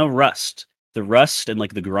normal. There's no rust. The rust and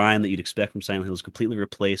like the grime that you'd expect from Silent Hill is completely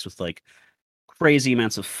replaced with like crazy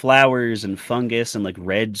amounts of flowers and fungus and like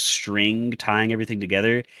red string tying everything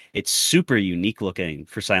together. It's super unique looking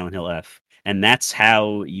for Silent Hill F. And that's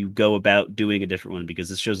how you go about doing a different one because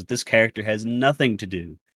this shows that this character has nothing to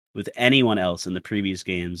do with anyone else in the previous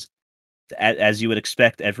games. As you would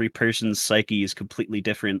expect, every person's psyche is completely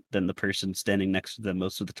different than the person standing next to them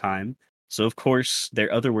most of the time. So, of course,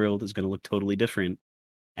 their other world is going to look totally different.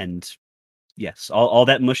 And yes, all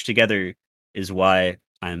that mushed together is why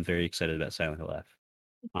I'm very excited about Silent Hill F.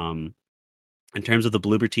 In terms of the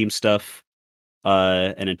Bloober Team stuff,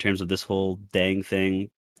 and in terms of this whole dang thing,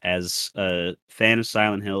 as a fan of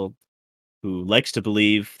Silent Hill who likes to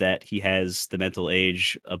believe that he has the mental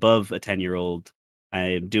age above a 10-year-old, I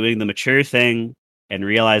am doing the mature thing and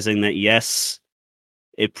realizing that yes,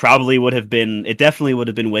 it definitely would have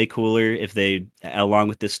been way cooler if they, along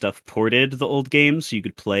with this stuff, ported the old games so you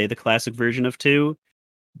could play the classic version of 2.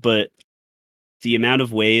 But the amount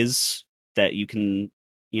of ways that you can,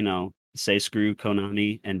 say screw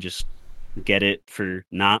Konami and just get it for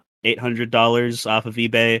not $800 off of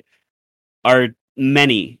eBay are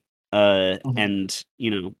many. And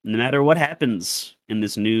no matter what happens in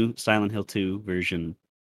this new Silent Hill 2 version,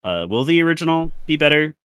 will the original be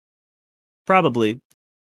better? Probably.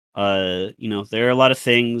 There are a lot of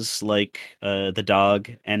things like the dog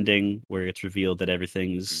ending where it's revealed that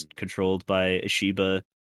everything's controlled by Ishiba,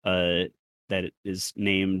 that it is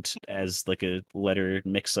named as like a letter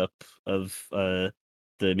mix-up of the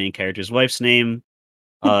main character's wife's name,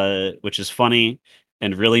 which is funny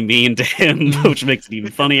and really mean to him, which makes it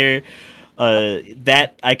even funnier.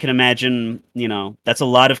 That I can imagine, that's a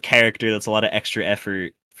lot of character, that's a lot of extra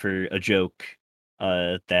effort for a joke.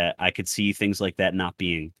 That I could see things like that not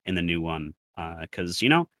being in the new one. Because,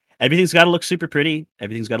 everything's got to look super pretty.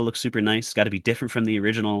 Everything's got to look super nice. It's got to be different from the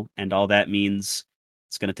original. And all that means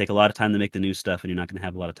it's going to take a lot of time to make the new stuff, and you're not going to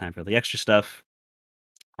have a lot of time for the extra stuff.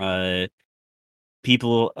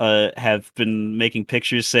 People have been making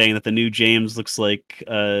pictures saying that the new James looks like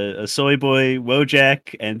a soy boy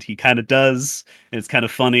Wojak, and he kind of does. And it's kind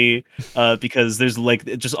of funny because there's like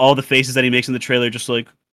just all the faces that he makes in the trailer, just like,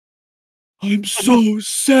 I'm so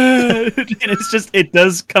sad. And it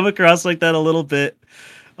does come across like that a little bit.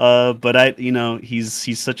 But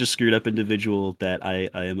he's such a screwed up individual that I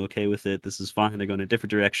am okay with it. This is fine. They're going a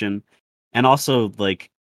different direction. And also,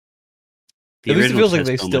 like, at least it feels like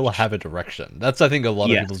they still have a direction. That's, I think, a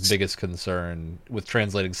lot of people's biggest concern with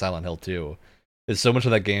translating Silent Hill 2. Is so much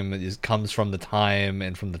of that game comes from the time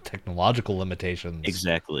and from the technological limitations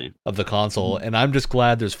of the console. And I'm just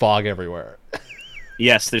glad there's fog everywhere.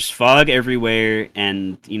 Yes, there's fog everywhere,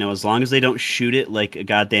 and as long as they don't shoot it like a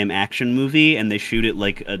goddamn action movie, and they shoot it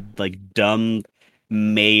like a dumb,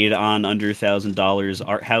 made on under $1,000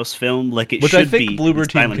 art house film, like it which should I think be. Bloober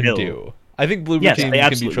Team can do. I think Bloober Team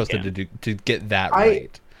can be trusted to get that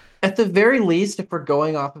right. At the very least, if we're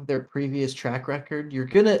going off of their previous track record, you're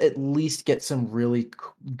gonna at least get some really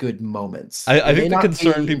good moments. I They may think the not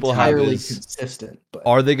concern be people have entirely is, consistent, but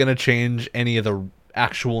are they going to change any of the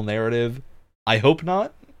actual narrative? I hope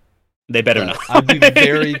not. They better But not. I'd be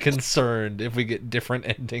very concerned if we get different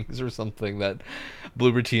endings or something that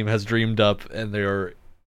Bloober Team has dreamed up, and they're.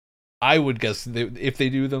 I would guess if they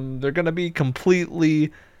do them, they're going to be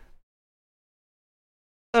completely.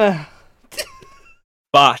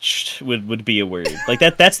 Botched would be a word. Like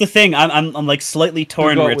that's the thing. I'm like slightly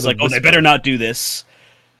torn go where out it's with a like, oh, they whisper. better not do this.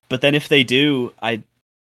 But then if they do, I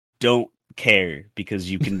don't care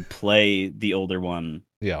because you can play the older one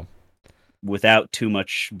Yeah. without too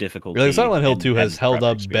much difficulty. Like Silent Hill and 2 has have held proper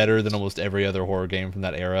up better experience. than almost every other horror game from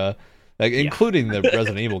that era, like Yeah. including the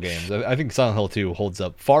Resident Evil games. I think Silent Hill 2 holds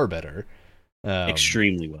up far better.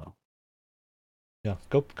 Extremely well. Yeah,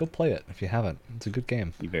 go play it if you haven't. It's a good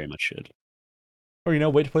game. You very much should. Or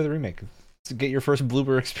wait to play the remake to get your first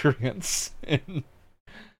Bloober experience.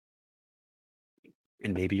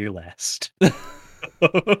 And maybe your last.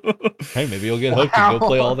 Hey, maybe you'll get hooked and go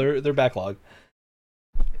play all their backlog.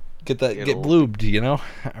 Get bloobed,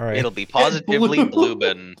 All right. It'll be positively bloobed.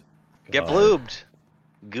 bloobin'. Get God. bloobed.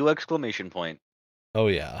 Goo exclamation point. Oh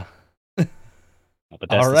yeah. But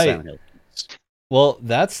that's All the right. Silent Hill. Well,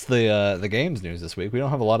 that's the games news this week. We don't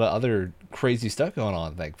have a lot of other crazy stuff going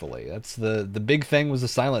on, thankfully. That's the big thing was the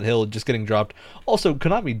Silent Hill just getting dropped. Also,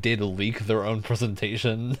 Konami did leak their own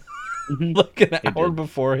presentation like an hour did.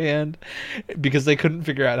 beforehand because they couldn't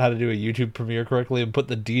figure out how to do a YouTube premiere correctly and put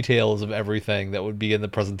the details of everything that would be in the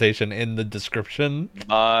presentation in the description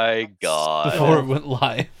My God. before it went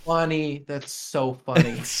live. funny. That's so funny.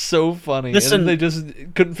 It's so funny. Listen- And then they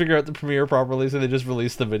just couldn't figure out the premiere properly, so they just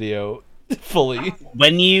released the video fully.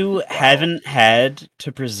 When you haven't had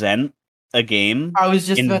to present a game I was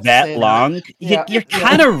just in about to that say long, Yeah, you're yeah.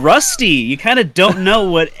 kind of rusty. You kind of don't know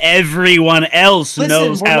what everyone else Listen,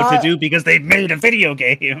 knows we're how to not- do because they've made a video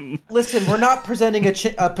game. Listen, we're not presenting a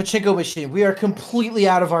pachinko machine. We are completely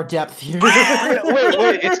out of our depth here.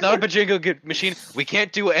 wait, it's not a pachinko machine. We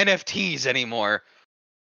can't do NFTs anymore.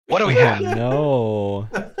 What do we Oh have? no.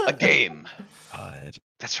 A game. God.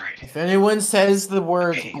 That's right. If anyone says the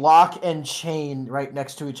words block and chain right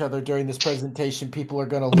next to each other during this presentation, people are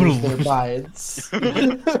going to lose their minds.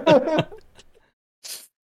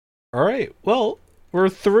 All right. Well, we're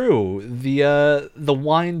through the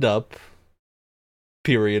wind up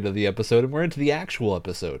period of the episode, and we're into the actual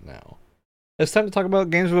episode now. It's time to talk about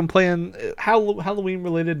games we've been playing, Halloween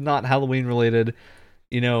related, not Halloween related.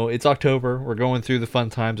 It's October. We're going through the fun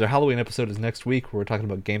times. Our Halloween episode is next week. Where we're talking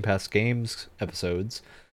about Game Pass games episodes.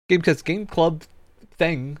 Game Pass Game Club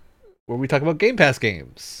thing, where we talk about Game Pass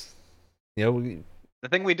games. The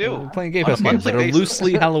thing we do. We're playing Game on a Pass games that monthly are basis.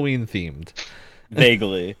 loosely Halloween themed.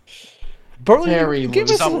 Vaguely. Partly, Very Game Pass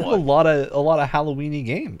has a somewhat. lot of Halloweeny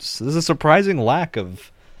games. There's a surprising lack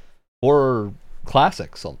of horror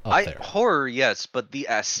classics up there. Horror, yes, but the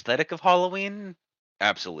aesthetic of Halloween,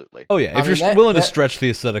 absolutely. Oh yeah, I if mean, you're willing to that- stretch the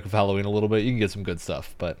aesthetic of Halloween a little bit, you can get some good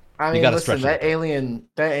stuff. But I You mean, gotta listen, stretch it.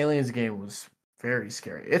 that aliens game was very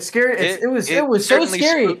scary. It's scary. It was it so certainly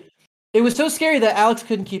scary. spooked- It was so scary that Alex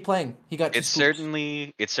couldn't keep playing. He got too It spooked.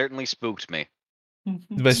 certainly spooked me.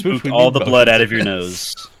 by Spooked we all mean the blood motion out of your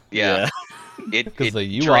sickness. nose. Yeah. Because the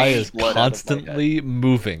UI drained is blood out of my head. constantly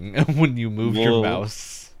moving when you move your Whoa.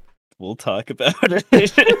 mouse. We'll talk about it.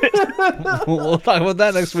 We'll talk about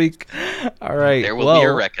that next week. All right. There will well, be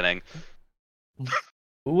a reckoning.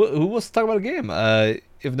 who wants to talk about a game?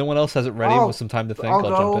 If no one else has it ready I'll- with some time to think, I'll I'll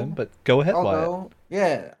go. jump in. But go ahead, I'll Wyatt. go.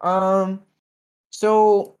 Yeah.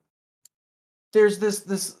 So there's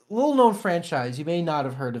this little known franchise. You may not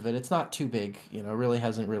have heard of it. It's not too big. Really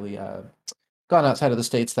hasn't really gone outside of the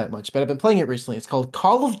States that much. But I've been playing it recently. It's called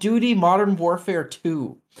Call of Duty Modern Warfare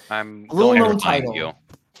 2. I'm Little going to known remind title. you.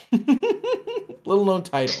 Little known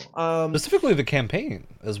title. Specifically, the campaign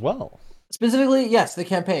as well. Specifically, yes, the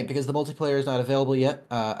campaign, because the multiplayer is not available yet.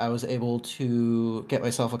 I was able to get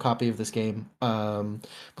myself a copy of this game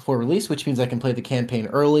before release, which means I can play the campaign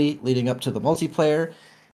early, leading up to the multiplayer.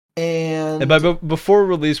 And And by before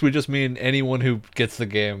release, we just mean anyone who gets the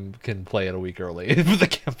game can play it a week early for the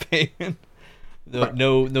campaign.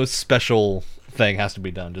 No special thing has to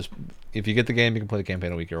be done. Just if you get the game, you can play the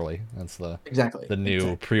campaign a week early. That's exactly the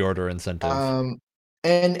new pre-order incentive.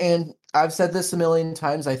 And I've said this a million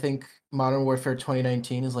times. I think Modern Warfare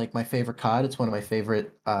 2019 is like my favorite COD. It's one of my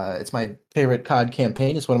favorite. It's my favorite COD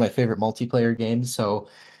campaign. It's one of my favorite multiplayer games. So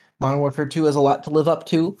Modern Warfare 2 has a lot to live up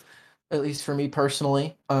to, at least for me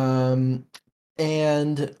personally. And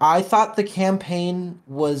I thought the campaign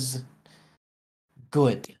was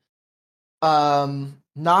good.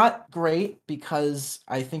 Not great because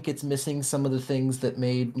I think it's missing some of the things that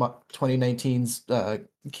made 2019's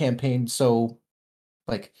campaign so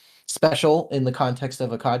like special in the context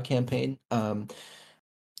of a COD campaign.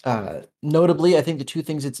 Notably, I think the two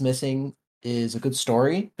things it's missing is a good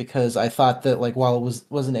story, because I thought that like while it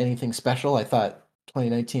wasn't anything special, I thought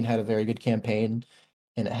 2019 had a very good campaign,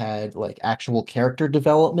 and it had like actual character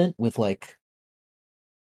development with like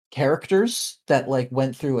characters that like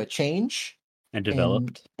went through a change And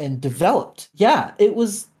developed. and developed. Yeah, it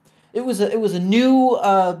was a new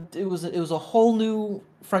it was a whole new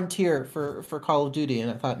frontier for Call of Duty, and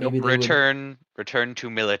I thought maybe they would. Return to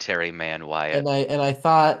military man, Wyatt. And I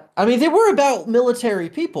thought, I mean, they were about military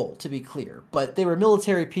people, to be clear, but they were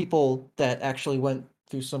military people that actually went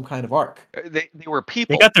through some kind of arc. They were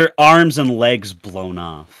people. They got their arms and legs blown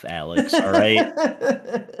off, Alex. All right.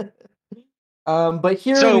 But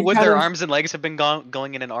here, So we would kind their of- arms and legs have been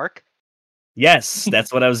going in an arc? Yes,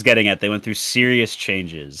 that's what I was getting at. They went through serious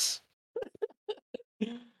changes.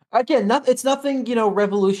 Again, it's nothing,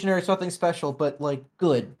 revolutionary. It's nothing special, but like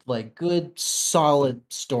good, solid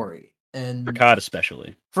story. And For COD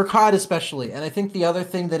especially. for COD especially. And I think the other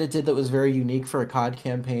thing that it did that was very unique for a COD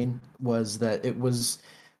campaign was that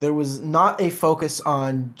there was not a focus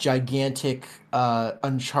on gigantic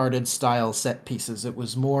Uncharted style set pieces. It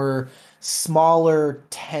was more smaller,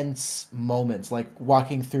 tense moments, like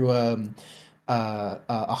walking through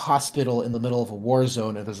a hospital in the middle of a war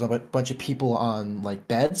zone, and there's a bunch of people on like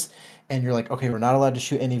beds, and you're like, okay, we're not allowed to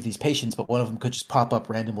shoot any of these patients, but one of them could just pop up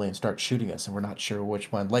randomly and start shooting us, and we're not sure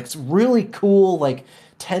which one. Like, it's really cool, like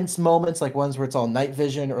tense moments, like ones where it's all night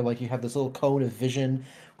vision, or like you have this little cone of vision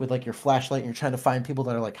with like your flashlight, and you're trying to find people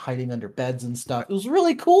that are like hiding under beds and stuff. It was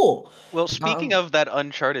really cool. Well, speaking of that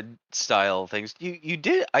Uncharted style things, you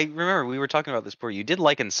did. I remember we were talking about this before. You did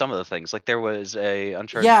liken some of the things. Like there was a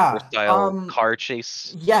Uncharted Yeah, style car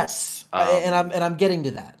chase. Yes, and I'm getting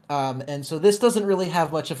to that. And so this doesn't really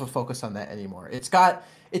have much of a focus on that anymore. It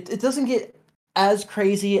doesn't get as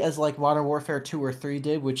crazy as like Modern Warfare 2 or 3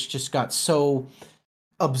 did, which just got so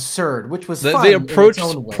absurd, which was fun They in its approached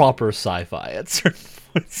own way. proper sci-fi at certain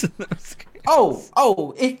points in those games.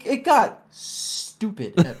 It got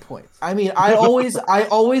stupid at points. I mean, I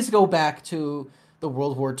always go back to the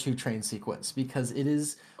World War II train sequence, because it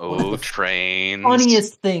is one of Oh, the trains!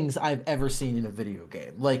 funniest things I've ever seen in a video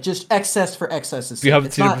game. Like, just excess for excess's If you sake. haven't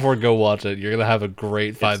It's seen it not- before, go watch it. You're gonna have a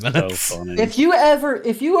great 5 It's minutes. So funny. If you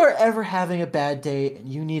are ever having a bad day and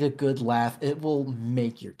you need a good laugh, it will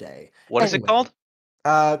make your day. What is it Anyway. called?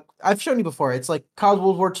 I've shown you before. It's like called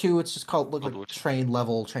World War II. It's just called World War like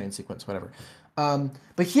II. train sequence, whatever.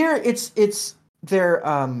 But here they're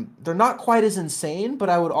not quite as insane, but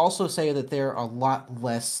I would also say that they're a lot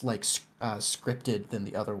less like scripted than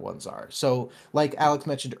the other ones are. So, like Alex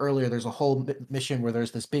mentioned earlier, there's a whole mission where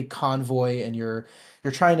there's this big convoy, and you're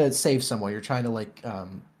trying to save someone. You're trying to like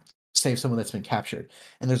save someone that's been captured,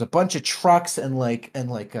 and there's a bunch of trucks and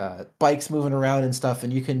bikes moving around and stuff,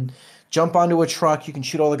 and you can jump onto a truck, you can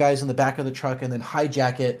shoot all the guys in the back of the truck, and then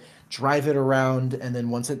hijack it, drive it around, and then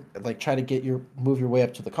once it try to move your way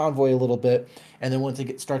up to the convoy a little bit, and then once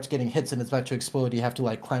it starts getting hits and it's about to explode, you have to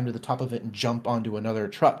like climb to the top of it and jump onto another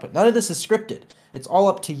truck. But none of this is scripted. It's all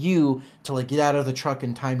up to you to like get out of the truck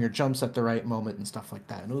and time your jumps at the right moment and stuff like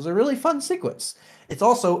that. And it was a really fun sequence. It's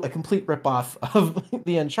also a complete ripoff of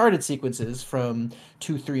the Uncharted sequences from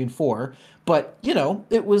 2, 3, and 4. But,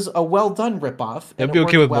 it was a well-done ripoff. I'd be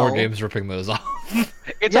okay with more games ripping those off.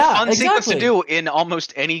 It's Yeah, a fun sequence to exactly. do in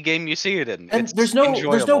almost any game you see it in. And It's there's no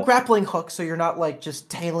enjoyable. grappling hook, so you're not like just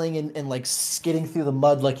tailing and like skidding through the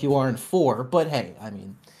mud like you are in 4. But hey, I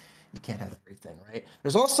mean, you can't have everything, right?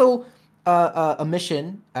 There's also a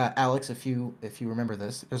mission, Alex, if you remember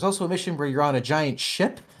this. There's also a mission where you're on a giant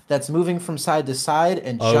ship that's moving from side to side,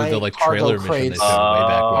 and Oh, giant the like cargo trailer mission they crates showed way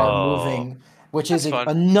back when. are Oh. moving, which is That's fun.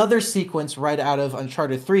 another sequence right out of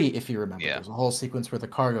Uncharted 3, if you remember. Yeah. There's a whole sequence where the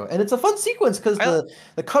cargo, and it's a fun sequence because I-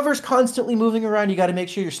 the cover's constantly moving around. You got to make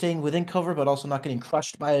sure you're staying within cover, but also not getting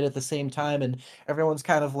crushed by it at the same time, and everyone's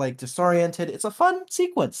kind of like disoriented. It's a fun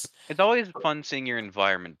sequence. It's always fun seeing your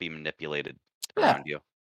environment be manipulated Yeah. around you.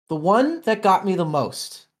 The one that got me the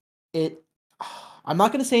most, I'm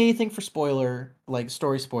not going to say anything for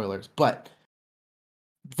story spoilers, but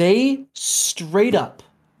they straight up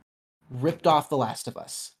ripped off The Last of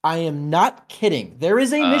Us. I am not kidding. There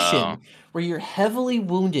is a Oh. mission where you're heavily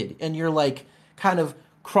wounded and you're like kind of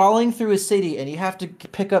crawling through a city, and you have to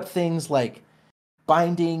pick up things like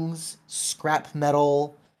bindings, scrap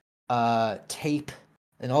metal, tape,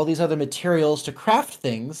 and all these other materials to craft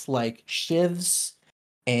things like shivs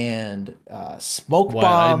and smoke Why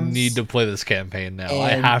I bombs. need to play this campaign now.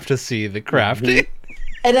 and- I have to see the crafting.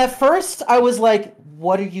 And at first, I was like,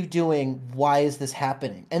 "What are you doing? Why is this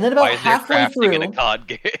happening?" And then about Why is there halfway crafting in a through, COD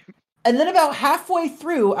game? and then about halfway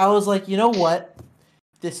through, I was like, "You know what?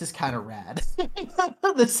 This is kind of rad.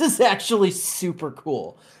 This is actually super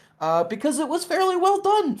cool." Because it was fairly well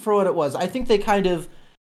done for what it was. I think they kind of,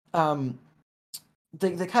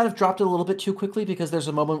 they kind of dropped it a little bit too quickly because there's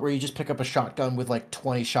a moment where you just pick up a shotgun with like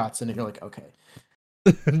 20 shots in it. You're like, okay.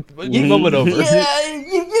 Moment over. Yeah,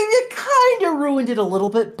 you kind of ruined it a little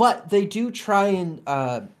bit, but they do try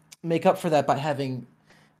and make up for that by having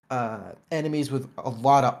enemies with a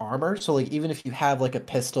lot of armor. So like even if you have like a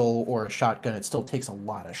pistol or a shotgun, it still takes a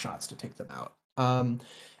lot of shots to take them out. And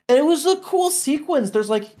it was a cool sequence. There's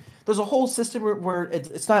a whole system where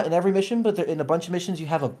it's not in every mission, but in a bunch of missions you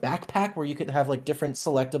have a backpack where you can have like different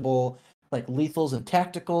selectable like lethals and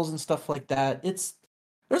tacticals and stuff like that.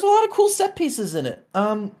 There's a lot of cool set pieces in it.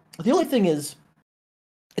 The only thing is,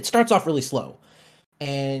 it starts off really slow,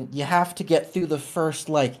 and you have to get through the first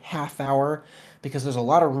like half hour because there's a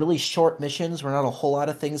lot of really short missions where not a whole lot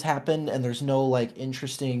of things happen, and there's no like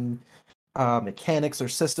interesting mechanics or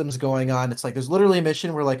systems going on. It's like there's literally a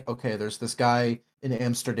mission where like, okay, there's this guy in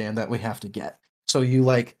Amsterdam that we have to get. So you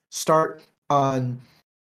like start on.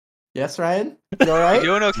 Yes, Ryan, you all right? You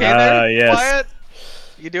doing okay there? Yes. Wyatt?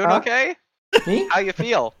 You doing okay? Me? How you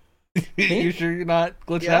feel? You sure you're not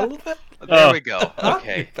glitching Yeah. out a little bit? There we go. You're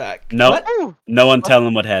Okay. back. No, What? Woo. no one tell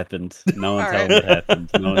him what happened. No one All tell right. him what happened.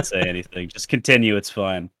 No one say anything. Just continue. It's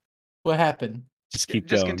fine. What happened? Just keep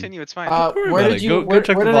Just going. continue. It's fine. Don't worry Where about did it. you? Go Where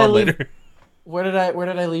check the did I VOD leave? later. Where did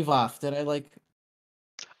I leave off? Did I like?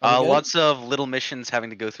 are we good? Lots of little missions having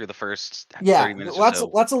to go through the first 30 Yeah, minutes lots or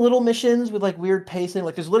so. lots of little missions with like weird pacing.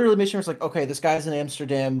 Like there's literally a mission where it's like, okay, this guy's in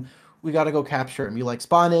Amsterdam, we got to go capture him. You like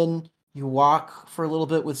spawn in, you walk for a little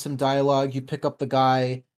bit with some dialogue, you pick up the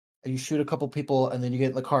guy, and you shoot a couple people, and then you get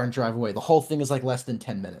in the car and drive away. The whole thing is like less than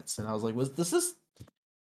 10 minutes, and I was like, does this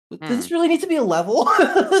really need to be a level?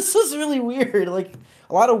 This is really weird. Like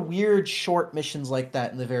a lot of weird short missions like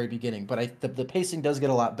that in the very beginning, but the pacing does get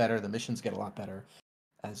a lot better. The missions get a lot better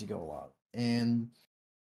as you go along. And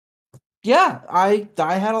yeah, I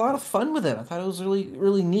had a lot of fun with it. I thought it was really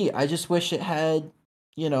really neat. I just wish it had,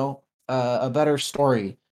 a better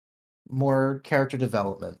story, more character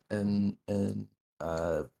development, and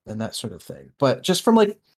that sort of thing. But just from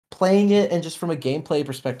like playing it and just from a gameplay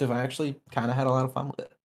perspective, I actually kind of had a lot of fun with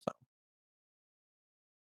it.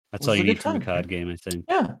 That's It all was you a need good from a time. COD game, I think.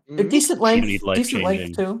 Yeah, a Mhm. decent You length, need decent length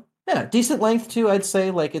life-changing. too. Yeah, decent length too. I'd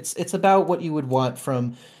say like it's about what you would want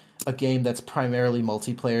from a game that's primarily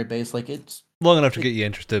multiplayer based. Like it's Long enough to get you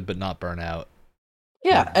interested, but not burn out.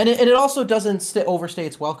 yeah, and it also doesn't overstay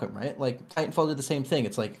its welcome, right? Like Titanfall did the same thing.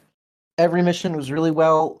 It's like every mission was really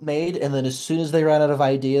well made, and then as soon as they ran out of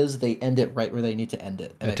ideas, they end it right where they need to end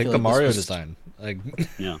it. And Yeah, I take feel the like this Mario was- design. Like,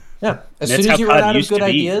 Yeah. Yeah, as That's soon how as you run COD out of used to good be.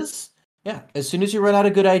 ideas, yeah, as soon as you run out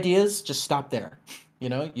of good ideas, just stop there. You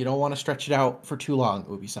know, you don't want to stretch it out for too long,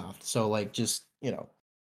 Ubisoft. So like, just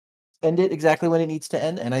end it exactly when it needs to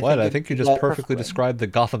end. And I what? think I it think you did just that perfectly described the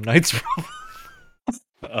Gotham Knights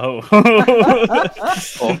Oh.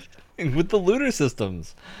 with the looter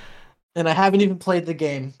systems. And I haven't even played the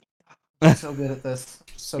game. I'm so good at this.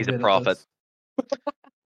 So He's a good at prophet. this.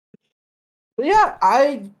 But yeah,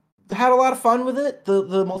 I had a lot of fun with it.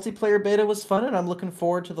 The multiplayer beta was fun, and I'm looking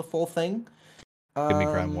forward to the full thing. Give me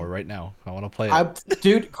Ground War right now. I want to play it.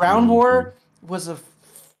 Dude, Ground War was a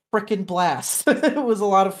freaking blast. It was a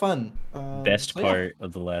lot of fun. Best so yeah. part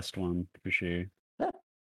of the last one, for sure.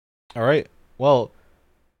 All right. Well,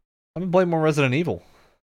 I've been playing more Resident Evil.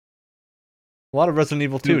 A lot of Resident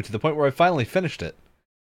Evil 2, to the point where I finally finished it.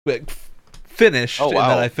 Finished, Oh, wow.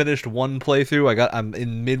 and then I finished one playthrough. I'm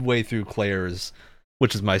in midway through Claire's,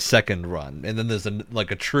 which is my second run, and then there's a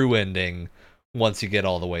true ending once you get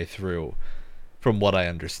all the way through, from what I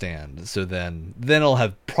understand. So then I'll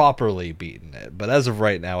have properly beaten it. But as of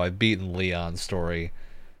right now, I've beaten Leon's story.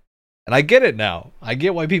 And I get it now. I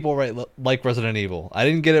get why people like Resident Evil. I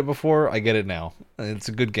didn't get it before. I get it now. It's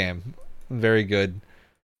a good game. Very good.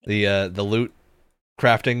 The loot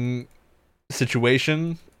crafting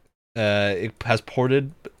situation, it has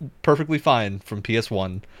ported perfectly fine from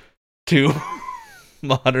PS1 to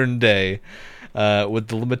modern day, with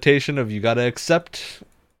the limitation of you gotta accept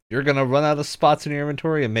you're gonna run out of spots in your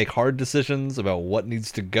inventory and make hard decisions about what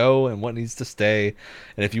needs to go and what needs to stay.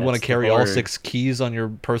 And if you want to That's the carry all hard. 6 keys on your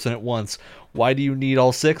person at once, why do you need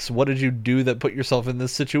all 6? What did you do that put yourself in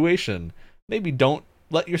this situation? Maybe don't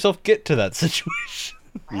let yourself get to that situation.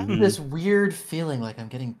 I have Mhm. this weird feeling like I'm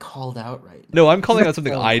getting called out right now. No, I'm calling out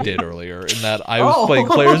something I did earlier in that I was Oh. playing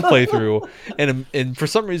Claire's playthrough, and for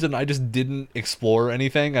some reason I just didn't explore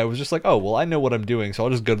anything. I was just like, oh, well, I know what I'm doing, so I'll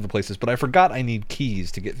just go to the places. But I forgot I need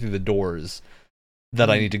keys to get through the doors that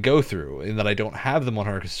I need to go through, and that I don't have them on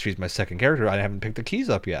her because she's my second character. I haven't picked the keys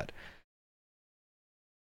up yet.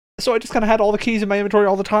 So I just kind of had all the keys in my inventory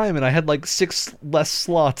all the time, and I had like 6 less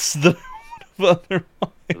slots than otherwise.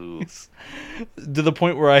 Ooh. To the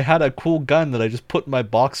point where I had a cool gun that I just put in my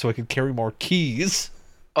box so I could carry more keys.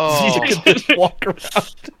 Oh, You could just walk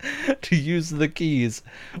around to use the keys.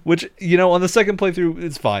 Which, on the second playthrough,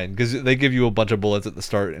 it's fine, because they give you a bunch of bullets at the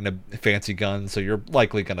start and a fancy gun, so you're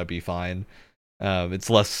likely going to be fine. It's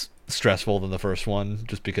less stressful than the first one,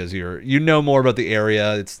 just because you know more about the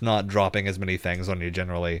area. It's not dropping as many things on you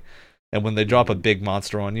generally. And when they drop a big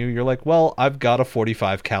monster on you, you're like, well, I've got a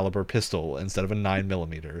 45 caliber pistol instead of a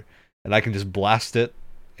 9mm, and I can just blast it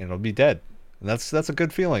and it'll be dead. And that's a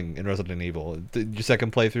good feeling in Resident Evil. Your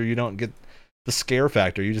second playthrough, you don't get the scare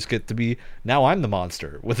factor. You just get to be, now I'm the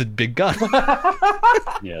monster with a big gun.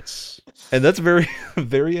 Yes. And that's very,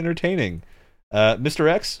 very entertaining. Mr.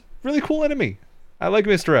 X, really cool enemy. I like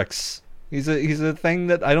Mr. X. He's a thing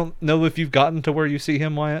that I don't know if you've gotten to where you see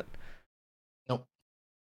him, Wyatt. Nope.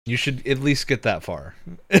 You should at least get that far.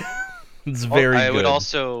 It's very I good. would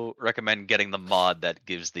also recommend getting the mod that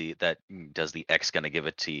does the X gonna give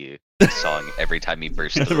it to you song every time he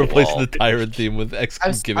bursts through the Replacing wall. the Tyrant theme with X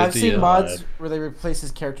can give it I've to seen you. mods where they replace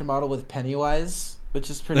his character model with Pennywise,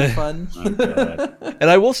 which is pretty fun. Oh, God. And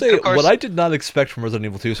I will say, Of course- what I did not expect from Resident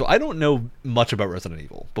Evil 2, so I don't know much about Resident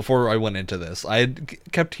Evil before I went into this. I had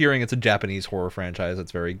kept hearing it's a Japanese horror franchise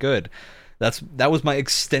that's very good. That was my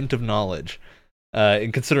extent of knowledge.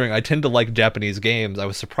 And considering I tend to like Japanese games, I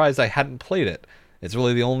was surprised I hadn't played it. It's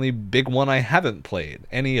really the only big one I haven't played,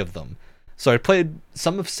 any of them. So I played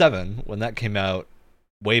some of 7 when that came out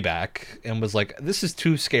way back, and was like, this is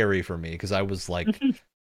too scary for me, because I was like,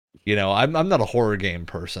 I'm not a horror game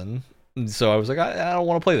person. And so I was like, I don't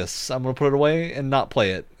want to play this. I'm going to put it away and not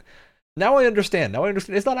play it. Now I understand.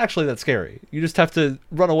 It's not actually that scary. You just have to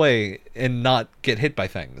run away and not get hit by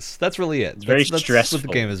things. That's really it. It's very That's stressful. what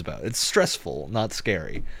the game is about. It's stressful, not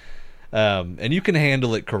scary. And you can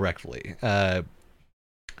handle it correctly.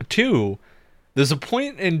 2, there's a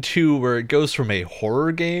point in 2 where it goes from a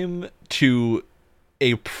horror game to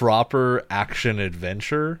a proper action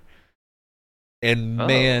adventure. And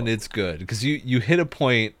man, it's good, because you hit a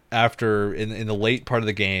point after in the late part of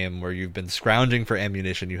the game where you've been scrounging for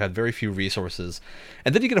ammunition, you had very few resources,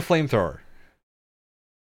 and then you get a flamethrower,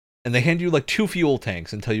 and they hand you like 2 fuel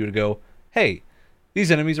tanks and tell you to go, hey, these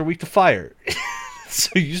enemies are weak to fire.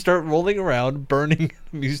 So you start rolling around, burning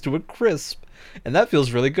enemies to a crisp, and that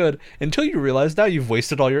feels really good until you realize now you've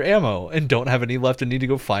wasted all your ammo and don't have any left and need to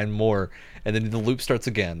go find more, and then the loop starts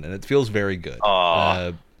again, and it feels very good.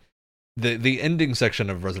 Aw. The ending section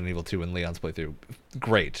of Resident Evil 2 in Leon's playthrough,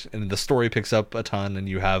 great. And the story picks up a ton, and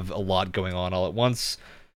you have a lot going on all at once.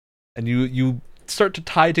 And you start to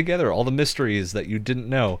tie together all the mysteries that you didn't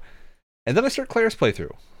know. And then I start Claire's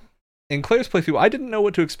playthrough. In Claire's playthrough, I didn't know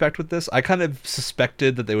what to expect with this. I kind of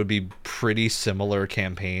suspected that they would be pretty similar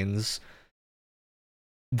campaigns.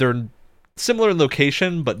 They're similar in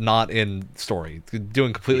location, but not in story.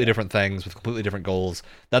 Doing completely different things with completely different goals.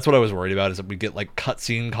 That's what I was worried about, is that we get like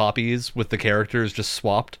cutscene copies with the characters just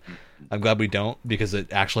swapped. I'm glad we don't, because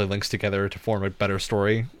it actually links together to form a better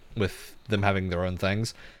story with them having their own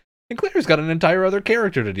things. And Claire's got an entire other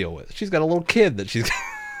character to deal with. She's got a little kid that she's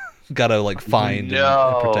got to like find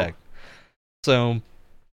and protect. So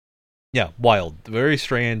yeah, wild, very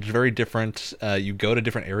strange, very different. You go to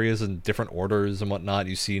different areas in different orders and whatnot.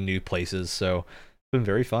 You see new places, so it's been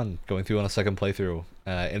very fun going through on a second playthrough.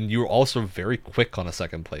 And you're also very quick on a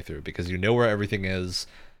second playthrough, because you know where everything is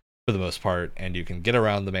for the most part, and you can get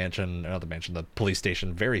around the police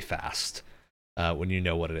station very fast when you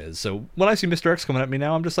know what it is. So when I see Mr. X coming at me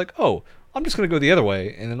now, I'm just like, oh, I'm just gonna go the other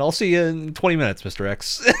way, and then I'll see you in 20 minutes, Mr.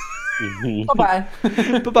 X. Bye-bye.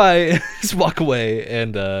 Bye-bye. Just walk away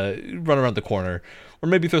and run around the corner. Or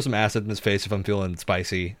maybe throw some acid in his face if I'm feeling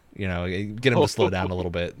spicy. Get him to slow down a little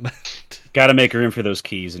bit. Gotta make room for those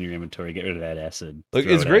keys in your inventory. Get rid of that acid. Look,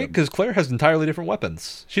 Throw it's it at great him. because Claire has entirely different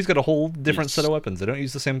weapons. She's got a whole different Yes. set of weapons. They don't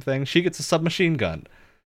use the same thing. She gets a submachine gun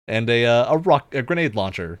and a grenade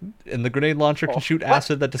launcher. And the grenade launcher can shoot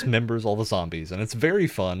acid that dismembers all the zombies. And it's very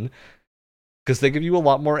fun because they give you a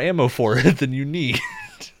lot more ammo for it than you need.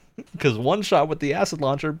 Because one shot with the acid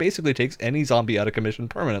launcher basically takes any zombie out of commission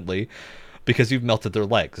permanently, because you've melted their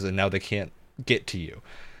legs and now they can't get to you.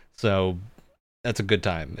 So that's a good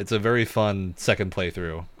time. It's a very fun second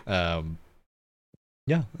playthrough. Yeah,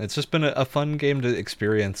 Yeah, it's just been a fun game to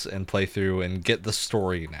experience and play through and get the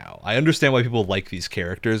story now. I understand why people like these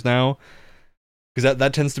characters now, because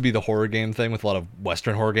that tends to be the horror game thing with a lot of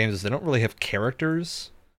Western horror games, is they don't really have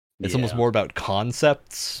characters. It's almost more about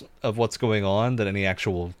concepts of what's going on than any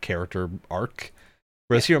actual character arc.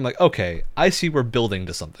 Whereas here I'm like, okay, I see we're building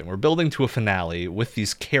to something. We're building to a finale with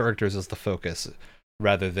these characters as the focus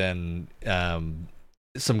rather than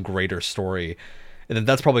some greater story. And then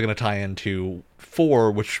that's probably going to tie into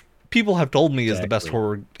 4, which people have told me is the best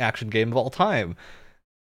horror action game of all time.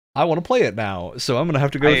 I want to play it now, so I'm going to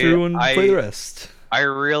have to go through and play the rest. I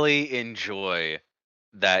really enjoy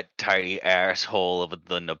that tiny asshole of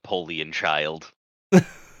the Napoleon child.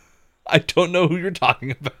 I don't know who you're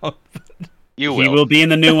talking about. He will be in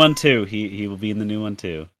the new one too. He will be in the new one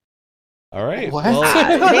too. All right. What?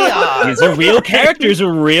 Well, he's a real character. He's a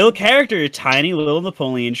real character. A tiny little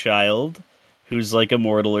Napoleon child who's like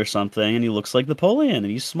immortal or something, and he looks like Napoleon, and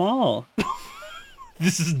he's small.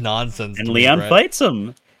 This is nonsense. And Leon fights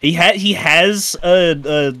him. He has a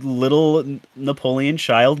little Napoleon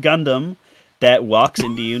child Gundam that walks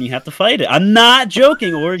into you, and you have to fight it. I'm not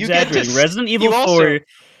joking or exaggerating. Resident Evil 4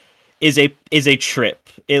 is a trip.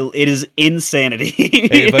 It is insanity.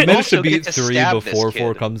 Hey, if I manage to beat 3 before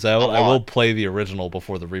 4 comes out, I will play the original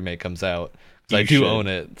before the remake comes out. I do own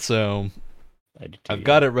it, so I've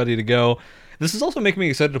got it ready to go. This is also making me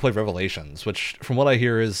excited to play Revelations, which, from what I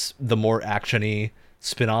hear, is the more action-y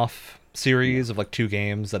spin-off series of like 2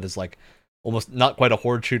 games that is like almost not quite a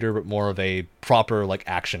horde shooter, but more of a proper like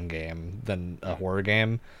action game than a horror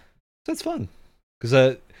game. So it's fun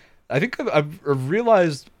because I think I've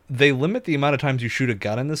realized they limit the amount of times you shoot a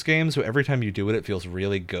gun in this game, so every time you do it, it feels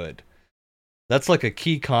really good. That's like a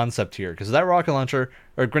key concept here, because that rocket launcher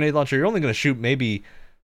or grenade launcher, you're only going to shoot maybe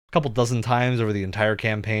a couple dozen times over the entire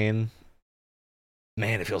campaign.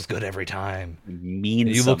 Man, it feels good every time.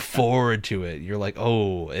 You look forward to it. You're like,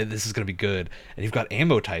 oh, this is going to be good. And you've got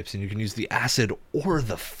ammo types, and you can use the acid or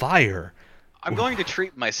the fire. I'm going to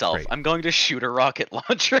treat myself. Great. I'm going to shoot a rocket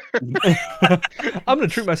launcher. I'm going to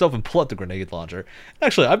treat myself and pull out the grenade launcher.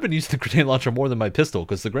 Actually, I've been using the grenade launcher more than my pistol,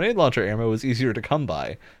 because the grenade launcher ammo is easier to come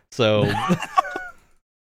by. So...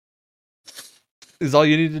 is all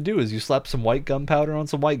you need to do is you slap some white gunpowder on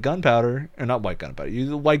some white gunpowder, or not white gunpowder, you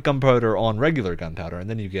use white gunpowder on regular gunpowder, and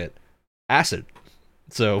then you get acid.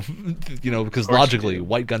 So, because logically,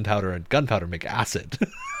 white gunpowder and gunpowder make acid.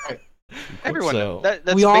 Everyone, so,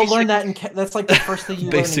 that's we all learn that that's like the first thing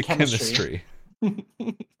you learn in basic chemistry.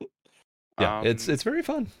 Yeah, it's very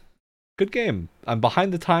fun. Good game. I'm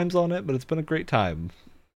behind the times on it, but it's been a great time.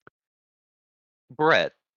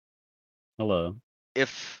 Brett. Hello.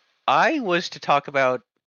 If I was to talk about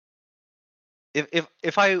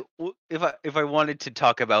if I wanted to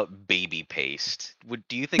talk about baby paste,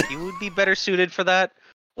 do you think you would be better suited for that?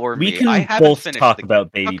 Or we me? can both talk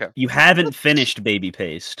about baby. Okay. You haven't finished baby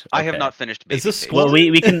paste. Okay. I have not finished baby paste. Well,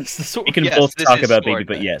 we can both talk about baby,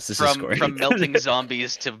 but yes, this is scored. From melting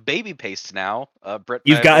zombies to baby paste now. Brett,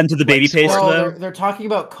 you've gotten to the baby paste though. They're talking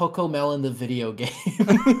about CoComelon, the video game.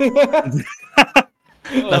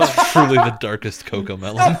 That's truly the darkest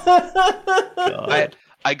CoComelon.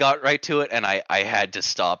 I got right to it, and I had to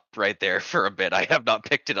stop right there for a bit. I have not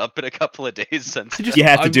picked it up in a couple of days since. You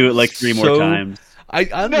have to do it like 3 more times. I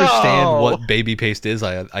understand what baby paste is,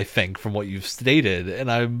 I think, from what you've stated,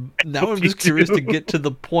 and I'm just curious to get to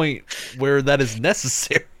the point where that is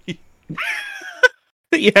necessary.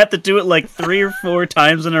 You have to do it like 3 or 4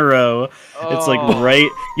 times in a row. Oh. It's like right.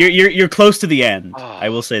 You're close to the end. Oh. I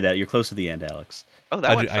will say that you're close to the end, Alex. Oh,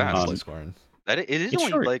 that went fast. I'm scoring. It is only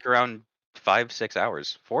short. Like around 5-6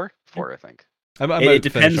 hours. 4, I think. I might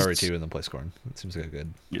finish RE2 and then play Scorn. It seems like a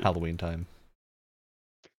good Halloween time.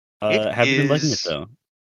 Have you been liking it though?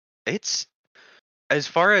 It's as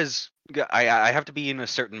far as I have to be in a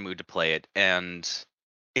certain mood to play it, and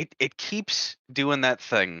it keeps doing that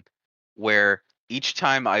thing where each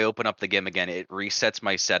time I open up the game again, it resets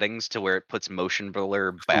my settings to where it puts motion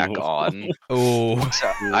blur back on. Oh, so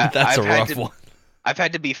that's a rough one. I've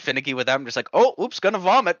had to be finicky with that. I'm just like, oh, oops, gonna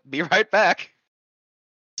vomit. Be right back.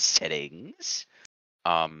 Settings.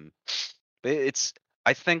 I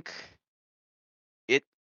think it.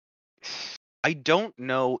 I don't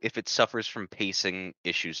know if it suffers from pacing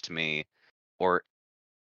issues to me, or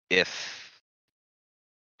if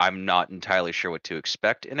I'm not entirely sure what to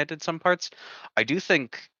expect in it in some parts. I do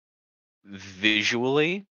think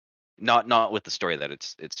visually, not with the story that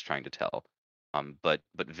it's trying to tell, but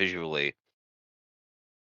visually,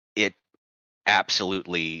 it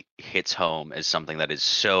absolutely hits home as something that is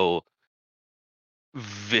so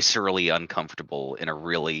viscerally uncomfortable in a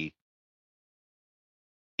really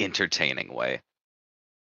entertaining way.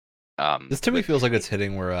 This to me feels like it's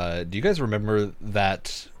hitting where, do you guys remember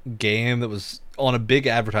that game that was on a big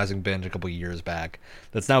advertising binge a couple years back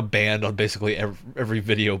that's now banned on basically every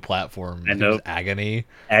video platform? I know. It was Agony.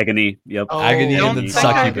 Agony, yep. Oh, Agony don't and then think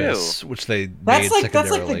I Succubus, which they That's made like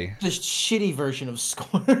secondarily. the shitty version of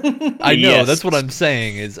Scorn. I know, Yes. that's what I'm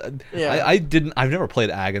saying. Is Yeah. I've never played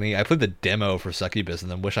Agony. I played the demo for Succubus and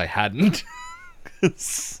then wish I hadn't.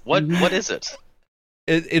 What is it?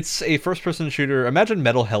 It's a first-person shooter. Imagine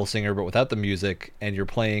Metal Hellsinger, but without the music, and you're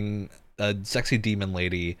playing a sexy demon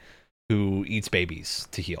lady who eats babies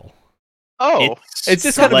to heal. Oh, It's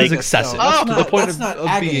just Something kind of like- excessive no, that's to the not- point that's of, not of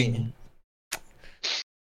Agony. being.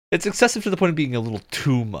 It's excessive to the point of being a little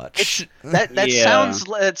too much. that Yeah.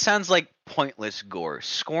 sounds like pointless gore.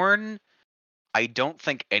 Scorn, I don't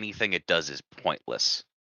think anything it does is pointless.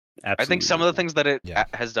 I think some of the things that it Yeah.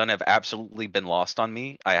 has done have absolutely been lost on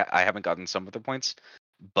me. I haven't gotten some of the points,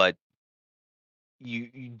 but you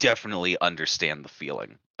definitely understand the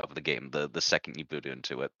feeling of the game the second you boot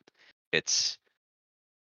into it. It's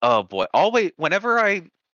oh boy. Always whenever I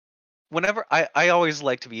always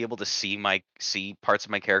like to be able to see parts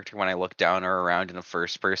of my character when I look down or around in a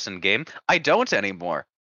first person game. I don't anymore.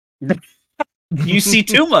 You see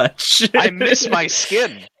too much. I miss my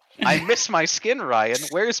skin. I miss my skin, Ryan.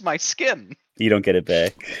 Where's my skin? You don't get it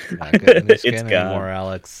back. You're not getting the It's skin gone. anymore,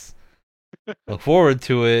 Alex. Look forward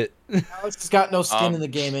to it. Alex has got no skin Um, in the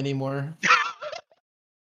game anymore.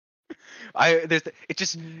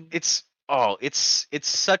 It's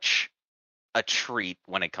such a treat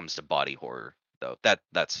when it comes to body horror though.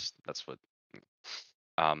 That's what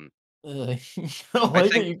Ugh. I like that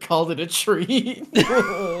think- you called it a treat.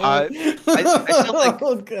 I still think-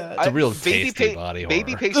 oh god. It's a real baby tasty pa- body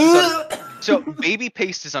baby horror. paste is so baby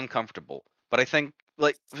paste is uncomfortable, but I think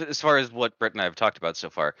like as far as what Brett and I have talked about so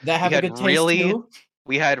far, that have a had good taste really- too?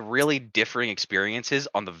 we had really differing experiences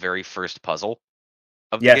on the very first puzzle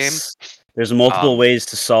of the game. Yes. There's multiple Um, ways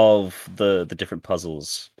to solve the different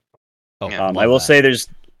puzzles. Oh, Yeah. love I will that. say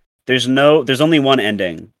there's only one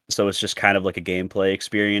ending, so it's just kind of like a gameplay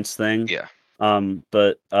experience thing. Yeah.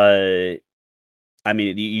 But I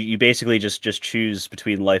mean, you basically just choose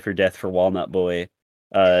between life or death for Walnut Boy,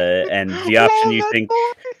 and the option you Walnut think Boy!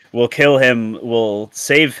 will kill him will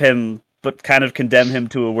save him, but kind of condemn him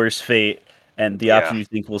to a worse fate, and the Yeah. option you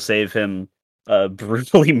think will save him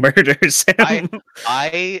brutally murders him.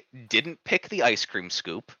 I didn't pick the ice cream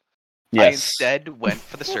scoop. I Yes. instead went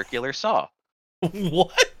for the circular saw. What?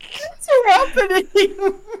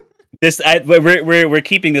 What's happening? We're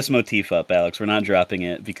keeping this motif up, Alex. We're not dropping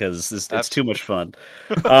it because it's too much fun.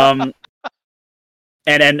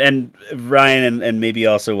 And Ryan and maybe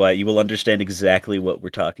also Wyatt, you will understand exactly what we're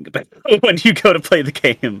talking about when you go to play the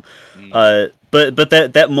game. Mm. But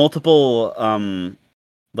that multiple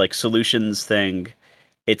like solutions thing,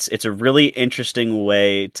 it's a really interesting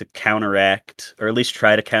way to counteract, or at least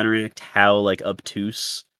try to counteract, how like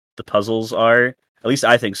obtuse the puzzles are. At least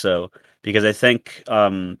I think so, because I think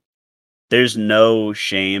there's no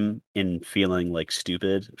shame in feeling like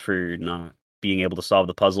stupid for not being able to solve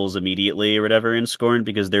the puzzles immediately or whatever in Scorn,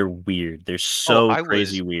 because they're weird. They're so I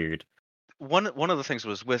crazy was- weird. One of the things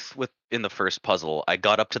was with in the first puzzle, I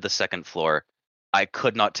got up to the second floor. I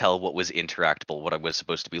could not tell what was interactable, what I was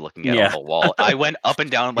supposed to be looking at Yeah. on the wall. I went up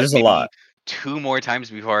and down like There's a maybe lot. 2 more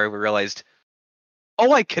times before I realized,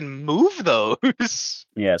 oh, I can move those.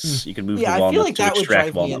 Yes, you can move Yeah, I the feel walnuts like to that would extract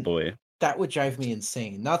drive me Walnut in- Boy. That would drive me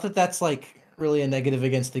insane. Not that that's like really a negative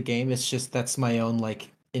against the game. It's just that's my own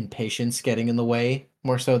like impatience getting in the way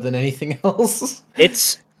more so than anything else.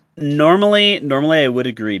 It's normally I would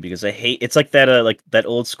agree, because I hate, it's like that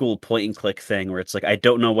old school point and click thing where it's like I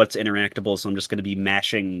don't know what's interactable, so I'm just going to be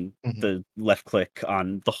mashing Mhm. the left click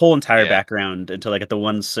on the whole entire Yeah. background until I get the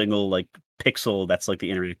one single like pixel that's like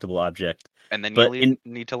the interactable object. And then But you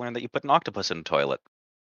need to learn that you put an octopus in a toilet.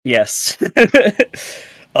 Yes.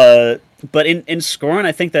 But in Scorn,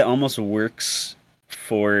 I think that almost works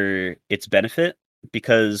for its benefit,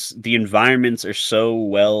 because the environments are so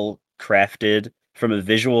well crafted from a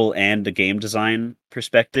visual and a game design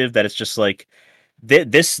perspective that it's just like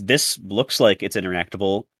this looks like it's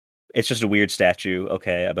interactable. It's just a weird statue,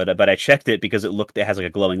 okay, but I checked it because it has like a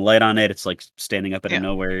glowing light on it. It's like standing up out Yeah. of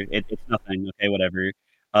nowhere. It's nothing, okay, whatever.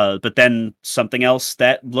 But then something else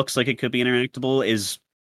that looks like it could be interactable is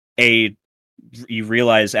you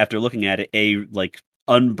realize after looking at it, a like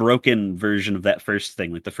unbroken version of that first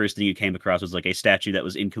thing. Like the first thing you came across was like a statue that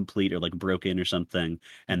was incomplete or like broken or something,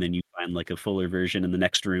 and then you find like a fuller version in the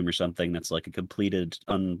next room or something that's like a completed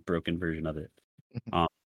unbroken version of it.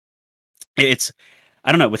 It's,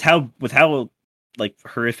 I don't know, with how like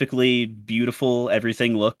horrifically beautiful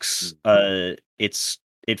everything looks, it's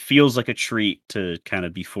it feels like a treat to kind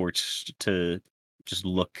of be forced to just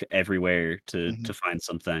look everywhere to find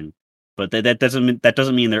something. But that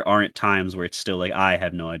doesn't mean there aren't times where it's still like I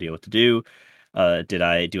have no idea what to do. Do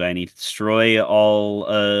I need to destroy all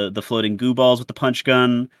the floating goo balls with the punch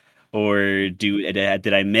gun, or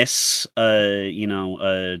did I miss a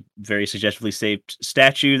very suggestively shaped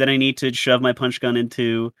statue that I need to shove my punch gun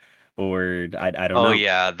into, or I don't know. Oh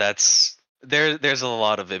yeah, there's a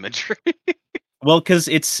lot of imagery. Well, because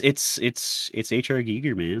it's H.R.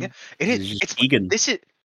 Giger, man. Yeah, it is. He's just It's vegan. this is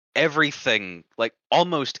everything, like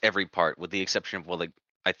almost every part, with the exception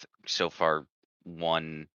of so far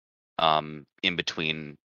one in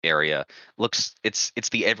between area looks. It's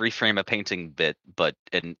the every frame a painting bit, but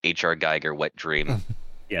an H.R. Giger wet dream.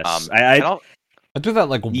 Yes, and I'll- I took that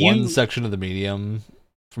like one section of the medium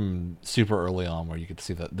from super early on where you could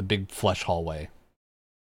see the big flesh hallway.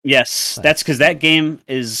 Yes, that's because that game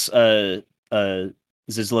is Zizlo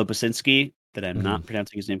Basinski, that I'm not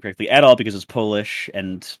pronouncing his name correctly at all because it's Polish,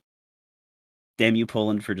 and damn you,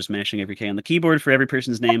 Poland, for just mashing every K on the keyboard for every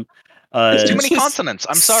person's name. There's too many Just consonants.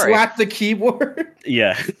 I'm sorry. Slap the keyboard.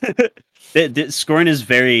 Yeah. Scorn is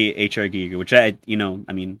very H.R. Giger, which I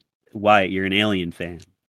mean, Wyatt, you're an Alien fan.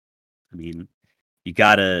 I mean, you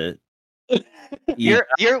gotta You're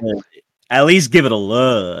at least give it a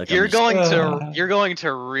look. You're going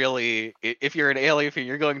to really, if you're an Alien fan,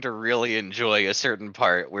 you're going to really enjoy a certain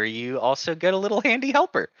part where you also get a little handy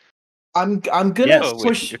helper. I'm gonna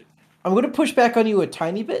push back on you a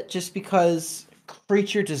tiny bit, just because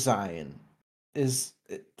creature design is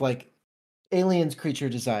like Alien's creature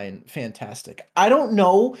design fantastic. I don't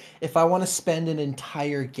know if I want to spend an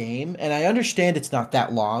entire game, and I understand it's not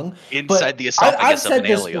that long. Inside the esophagus of an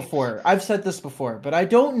alien. I've said this before, but I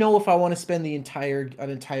don't know if I want to spend an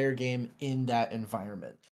entire game in that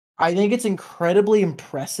environment. I think it's incredibly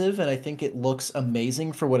impressive, and I think it looks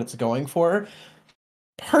amazing for what it's going for.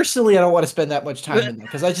 Personally, I don't want to spend that much time in there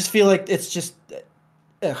because I just feel like it's just.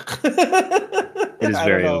 It is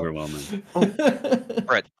very overwhelming.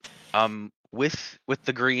 Brett, with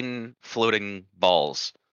the green floating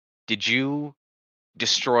balls, did you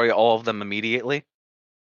destroy all of them immediately?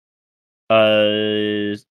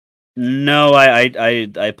 No,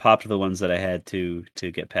 I popped the ones that I had to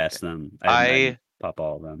get past them. I didn't pop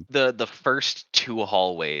all of them. The first two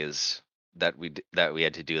hallways that we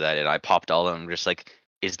had to do that in, I popped all of them. Just like,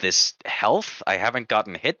 is this health? I haven't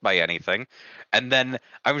gotten hit by anything. And then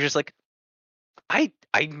I was just like,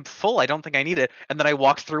 I'm full. I don't think I need it. And then I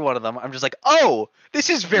walked through one of them. I'm just like, oh, this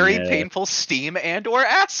is very painful steam and or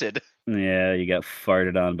acid. Yeah, you got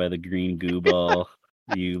farted on by the green goo ball.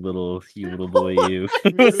 you little boy, you.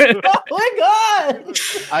 Oh my god!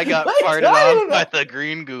 I got farted on by the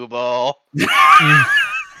green goo ball.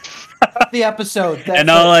 The episode. And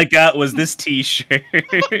all I got was this T-shirt.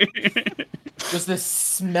 Was this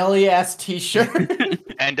smelly ass T-shirt?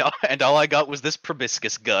 and all I got was this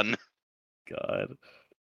proboscis gun. God.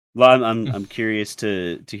 Well, I'm curious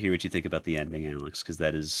to hear what you think about the ending, Alex, because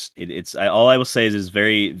that is it's all I will say is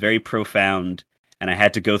very, very profound, and I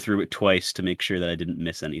had to go through it twice to make sure that I didn't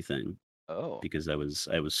miss anything. Oh, because I was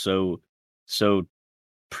so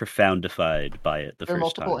profoundified by it the there are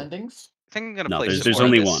first multiple time. endings? I think I'm gonna play. There's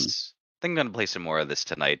only one. I think I'm gonna play some more of this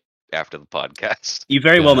tonight after the podcast. You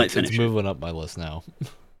very well might finish. It's moving up my list now.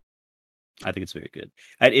 I think it's very good.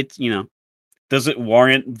 It's does it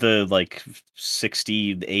warrant the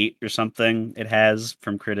 68 or something it has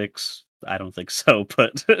from critics? I don't think so,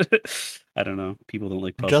 but I don't know. People don't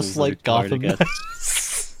like puzzles. Just like Gotham.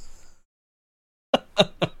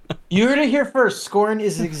 You heard it here first. Scorn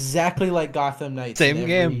is exactly like Gotham Knights. Same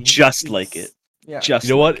game. Just like it. Yeah. Just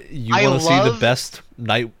you know what? You want to see the love- best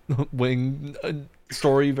Nightwing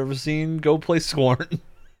story you've ever seen? Go play Scorn.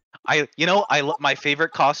 My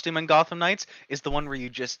favorite costume in Gotham Knights is the one where you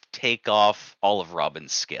just take off all of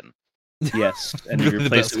Robin's skin. Yes, and Really you the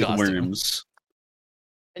replace best it with costume. worms.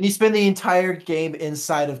 And you spend the entire game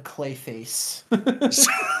inside of Clayface.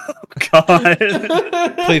 God,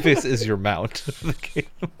 Clayface is your mount of the game.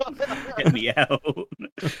 get me out.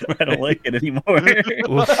 I don't like it anymore.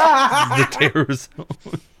 Oof, the terror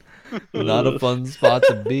zone. Not a fun spot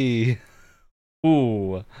to be.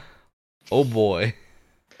 Ooh. Oh boy.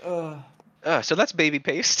 So that's baby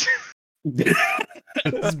paste.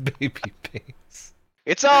 It's baby face.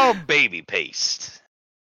 It's all baby paste.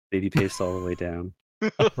 Baby paste all the way down.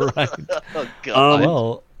 Right. Oh god.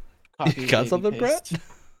 Well, Copy you got baby something, paste. Brett?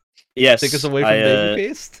 Yes, Take us away from baby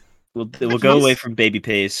paste? We'll go away from baby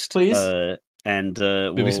paste, Please? and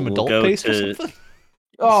Maybe we'll, some we'll adult go paste or to something?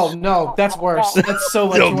 Oh no, that's worse. That's so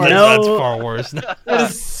much No, worse. that's No. far worse. That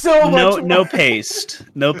is so much worse. No paste.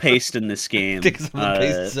 No paste in this game. Dicks in the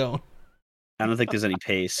paste zone. I don't think there's any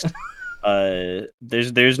paste.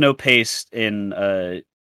 There's no paste in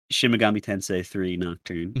Shin Megami Tensei 3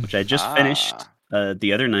 Nocturne, which I just finished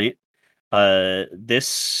the other night.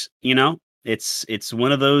 This, it's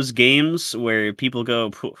one of those games where people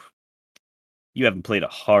go, "Poof, you haven't played a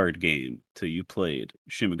hard game till you played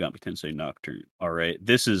Shin Megami Tensei Nocturne." All right,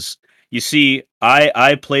 this is, you see,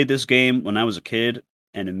 I played this game when I was a kid,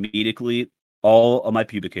 and immediately all of my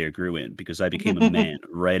pubic hair grew in because I became a man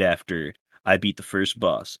right after I beat the first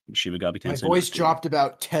boss in Shin Megami Tensei. My voice Nocturne. dropped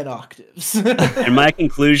about 10 octaves. And my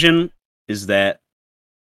conclusion is that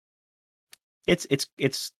it's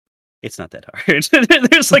not that hard.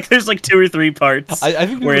 there's like 2 or 3 parts. I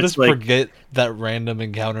think where people it's just like, forget that random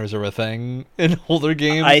encounters are a thing in older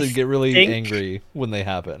games I and get really think- angry when they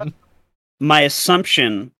happen. my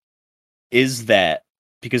assumption is that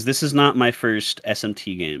because this is not my first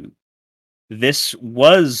SMT game, this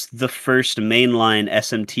was the first mainline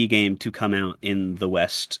SMT game to come out in the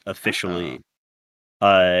West officially.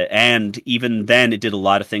 And even then, it did a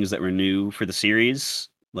lot of things that were new for the series.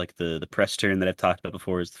 Like the press turn that I've talked about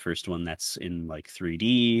before is the first one that's in like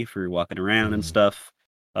 3D for walking around and stuff.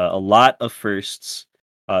 A lot of firsts.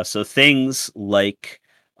 So things like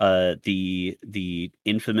the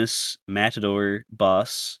infamous Matador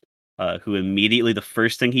boss, who immediately the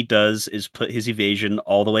first thing he does is put his evasion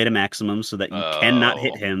all the way to maximum so that you cannot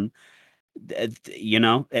hit him.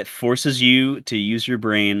 It forces you to use your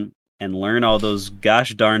brain and learn all those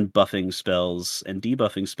gosh darn buffing spells and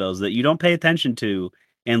debuffing spells that you don't pay attention to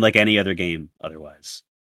in like any other game otherwise.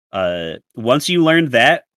 Once you learn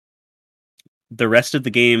that, the rest of the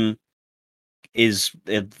game is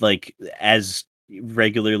like as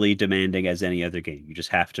regularly demanding as any other game. You just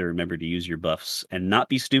have to remember to use your buffs and not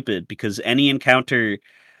be stupid, because any encounter,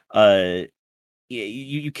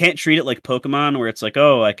 you can't treat it like Pokemon where it's like,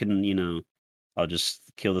 oh, I can, I'll just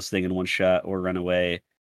kill this thing in one shot or run away.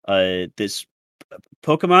 This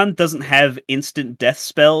Pokemon doesn't have instant death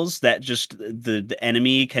spells that just the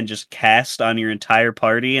enemy can just cast on your entire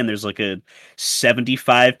party, and there's like a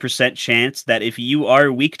 75% chance that if you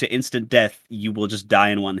are weak to instant death, you will just die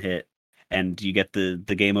in one hit, and you get the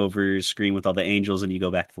game over screen with all the angels, and you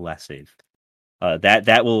go back to the last save.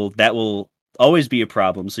 That will always be a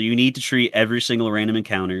problem. So you need to treat every single random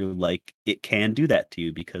encounter like it can do that to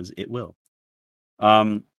you, because it will.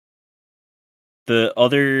 The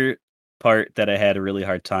other part that I had a really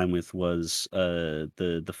hard time with was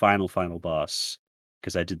the final boss,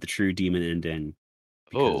 because I did the true demon ending,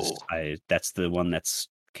 because that's the one that's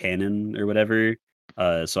canon or whatever.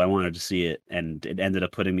 So I wanted to see it, and it ended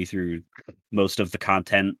up putting me through most of the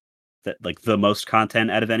content, that like the most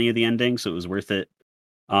content out of any of the endings, so it was worth it.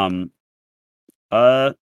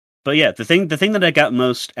 But yeah, the thing that I got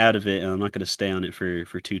most out of it, and I'm not going to stay on it for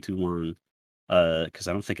too long, because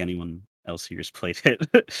I don't think anyone else here has played it.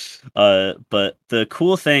 But the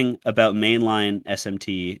cool thing about mainline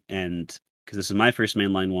SMT, and because this is my first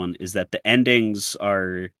mainline one, is that the endings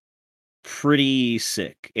are pretty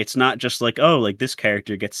sick. It's not just like, oh, like this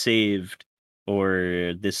character gets saved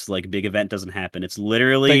or this like big event doesn't happen. It's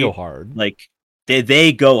literally They go hard. like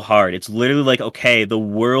they go hard. It's literally like, okay, the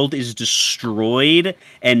world is destroyed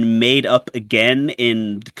and made up again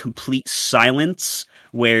in complete silence,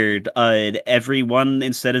 where everyone,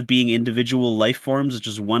 instead of being individual life forms, is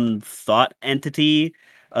just one thought entity,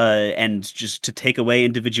 and just to take away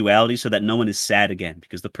individuality so that no one is sad again,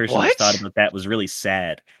 because the person that thought about that was really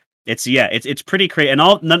sad. It's pretty crazy, and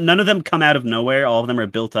none of them come out of nowhere. All of them are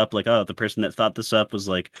built up. Like, oh, the person that thought this up was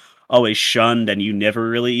like always shunned, and you never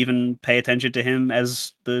really even pay attention to him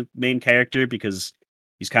as the main character because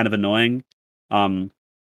he's kind of annoying.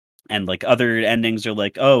 And like other endings are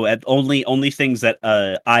like, oh, only things that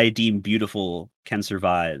I deem beautiful can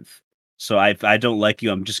survive. So I don't like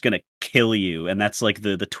you, I'm just gonna kill you, and that's like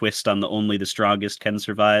the twist on the only the strongest can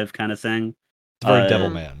survive kind of thing. It's very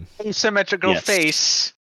Devilman. Asymmetrical Yes.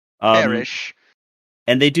 face. Um, Perish.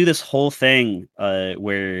 And they do this whole thing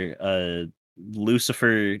where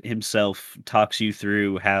Lucifer himself talks you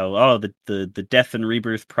through how the death and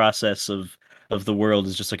rebirth process of the world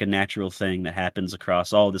is just like a natural thing that happens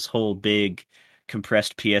across all this whole big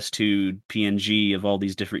compressed PS2 PNG of all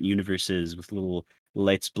these different universes with little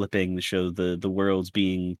lights blipping to show the worlds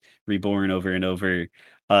being reborn over and over.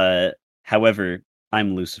 However,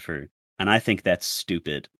 I'm Lucifer, and I think that's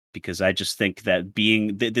stupid, because I just think that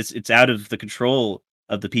being this, it's out of the control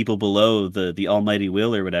of the people below the almighty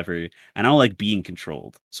will or whatever, and I don't like being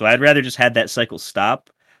controlled. So I'd rather just had that cycle stop.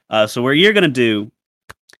 So what you're gonna do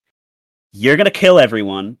you're gonna kill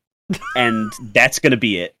everyone, and that's gonna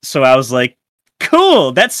be it. So I was like,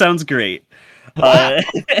 cool, that sounds great.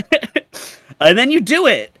 And then you do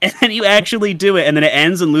it, and then you actually do it, and then it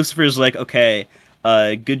ends, and Lucifer's like, okay,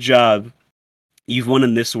 good job. You've won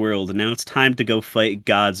in this world, and now it's time to go fight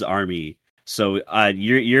God's army. So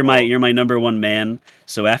you're my number one man.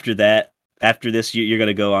 So after this, you're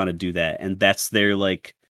gonna go on and do that, and that's their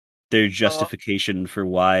justification for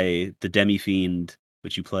why the Demi-Fiend,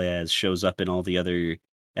 which you play as, shows up in all the other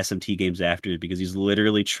SMT games after, because he's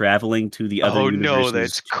literally traveling to the other universes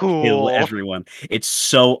that's to kill cool. everyone. It's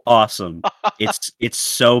so awesome. it's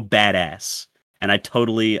so badass, and I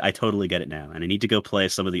totally get it now. And I need to go play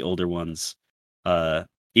some of the older ones,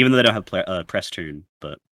 even though they don't have press turn.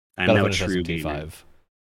 But I'm Gotta now a finish true SMT5. gamer.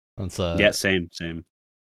 That's Yeah, same.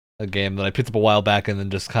 a game that I picked up a while back and then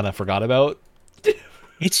just kind of forgot about.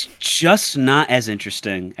 It's just not as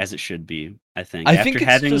interesting as it should be, I think. I think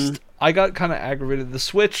it's just I got kind of aggravated. The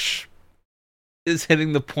Switch is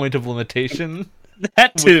hitting the point of limitation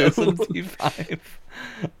that too. with SMT5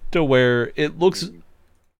 to where it looks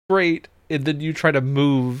great, and then you try to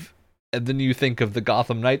move, and then you think of the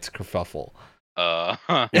Gotham Knights kerfuffle.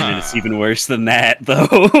 And then it's even worse than that, though.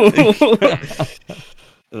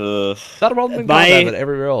 Not a problem in combat, but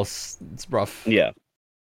everywhere else it's rough. Yeah.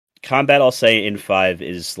 Combat, I'll say, in 5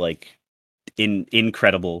 is like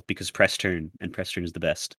incredible because press turn is the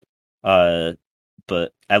best.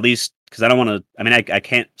 But at least because I don't want to. I mean, I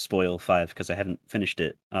can't spoil 5 because I haven't finished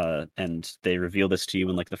it. And they reveal this to you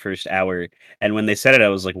in like the first hour. And when they said it, I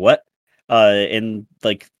was like, "What?" In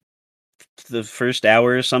like the first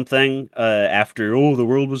hour or something, after the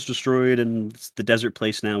world was destroyed and it's the desert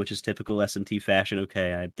place now, which is typical SMT fashion.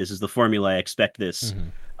 Okay, this is the formula. I expect this.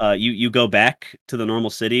 Mhm. You go back to the normal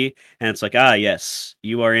city, and it's like, yes,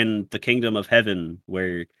 you are in the kingdom of heaven,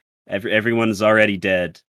 where everyone's already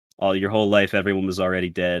dead. All your whole life, everyone was already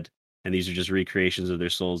dead, and these are just recreations of their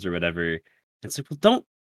souls or whatever. And it's like, well, don't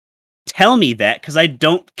tell me that, because I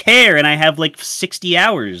don't care, and I have like 60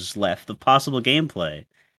 hours left of possible gameplay.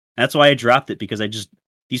 That's why I dropped it, because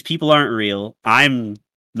these people aren't real. I'm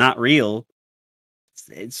not real.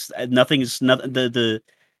 It's nothing's nothing.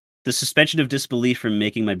 The suspension of disbelief from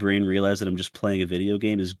making my brain realize that I'm just playing a video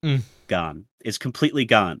game is gone. It's completely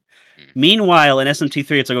gone. Meanwhile, in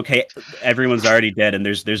SMT3, it's like, okay, everyone's already dead, and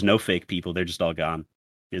there's no fake people. They're just all gone.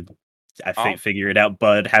 Figure it out,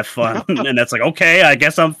 bud. Have fun. And that's like, okay, I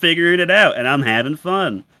guess I'm figuring it out, and I'm having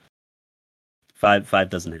fun. 5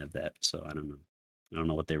 doesn't have that, so I don't know. I don't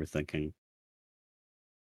know what they were thinking.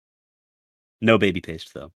 No baby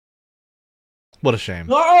paste, though. What a shame.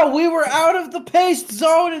 Oh, we were out of the paste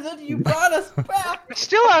zone, and then you brought us back. We're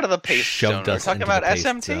still out of the paste Shoved zone. We're us talking into the about paste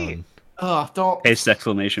SMT. zone. Oh, don't. Paste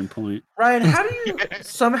exclamation point. Ryan, how do you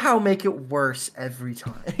somehow make it worse every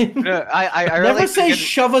time? No, I Never really say figured-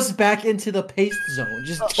 shove us back into the paste zone.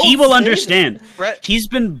 Just He don't will say understand. Brett, He's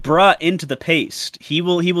been brought into the paste. He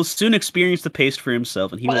will soon experience the paste for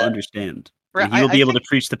himself, and he will understand. Brett, And he will I be able to think-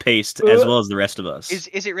 preach the paste as well as the rest of us.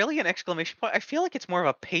 Is it really an exclamation point? I feel like it's more of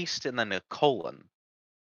a paste and then a colon.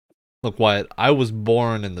 Look, Wyatt, I was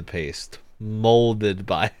born in the paste, molded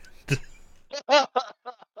by it.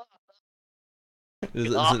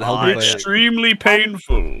 Is it helping? Extremely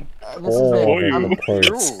painful. This is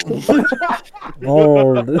it.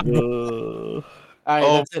 All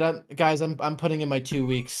right, that's it. Guys, I'm putting in my 2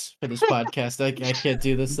 weeks for this podcast. I can't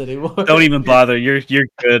do this anymore. Don't even bother. You're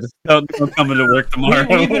good. Don't come into work tomorrow.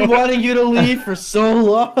 We've been wanting you to leave for so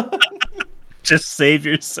long. Just save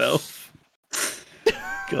yourself.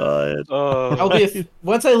 God.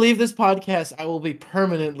 Once I leave this podcast, I will be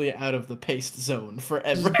permanently out of the paste zone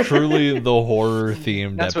forever. Truly the horror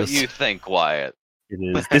themed That's episode. what you think, Wyatt. It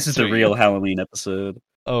is. This is the Sweet. real Halloween episode.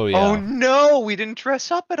 Oh yeah. Oh no, we didn't dress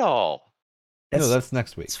up at all. No, that's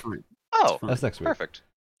next week. It's fine. Oh, fine. That's next week. perfect.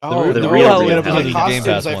 Oh, the the real real Halloween Halloween episode is the Game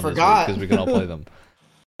Pass costumes, I one this week forgot. because we can all play them.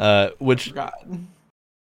 Which Forgot.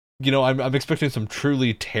 I'm expecting some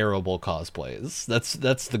truly terrible cosplays.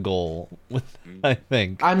 That's the goal. I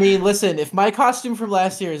think I mean, listen, if my costume from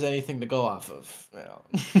last year is anything to go off of,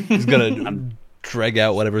 he's gonna drag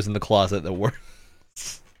out whatever's in the closet that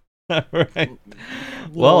works. All right. I don't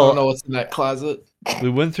Well, know what's in that closet. we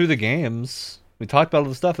went through the games. We talked about all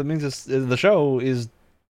the stuff. That means the show is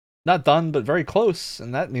not done, but very close,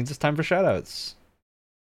 and that means it's time for shoutouts.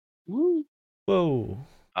 Whoa!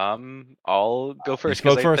 I'll go You first.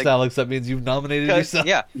 spoke first, Alex. That means you've nominated yourself.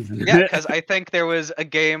 Yeah, because I think there was a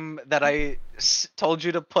game that I told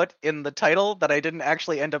you to put in the title that I didn't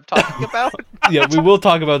actually end up talking about. Yeah, we will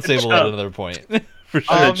talk about Sable at another point for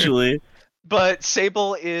sure. Eventually. But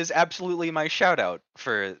Sable is absolutely my shout out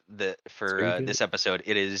for this episode.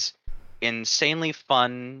 It is insanely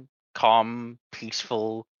fun, calm,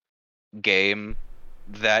 peaceful game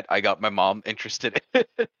that I got my mom interested in.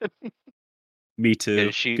 Me too.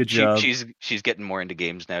 'Cause Good job. she's getting more into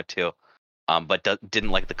games now too. But didn't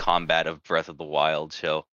like the combat of Breath of the Wild,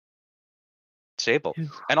 so Sable.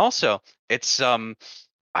 And also, it's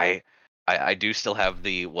I do still have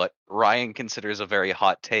the what Ryan considers a very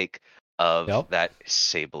hot take of Yep. that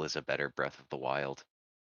Sable is a better Breath of the Wild.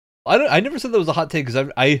 I never said that was a hot take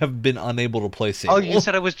because I have been unable to play Sable. Oh, you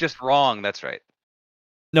said I was just wrong. That's right.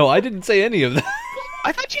 No, I didn't say any of that.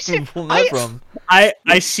 I thought you Where said pulling that from?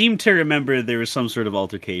 I seem to remember there was some sort of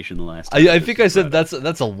altercation the last time. I think I said that's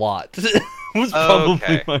a lot. Was probably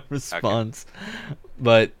Okay. my response.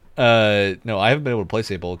 But no, I haven't been able to play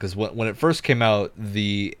Sable because when it first came out,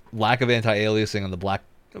 the lack of anti-aliasing on the black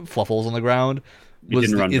fluffles on the ground was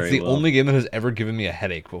didn't run it's very the well. only game that has ever given me a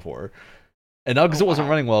headache before. And not because Oh, it wasn't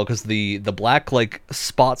wow. running well, because the black like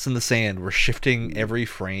spots in the sand were shifting every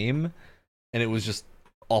frame, and it was just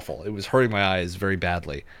awful. It was hurting my eyes very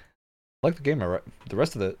badly. I like the game. The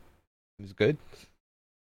rest of it was good.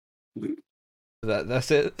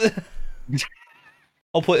 That's it.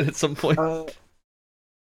 I'll play it at some point.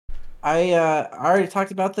 I already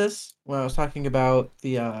talked about this when I was talking about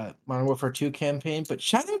the Modern Warfare 2 campaign, but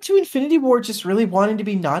shout out to Infinity Ward just really wanting to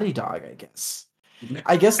be Naughty Dog, I guess.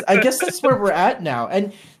 I guess that's where we're at now.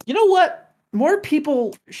 And you know what? More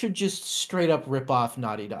people should just straight up rip off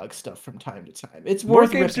Naughty Dog stuff from time to time. It's More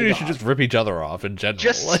worth game ripping studios should off. just rip each other off in general.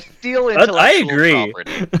 Just Like, steal I intellectual agree.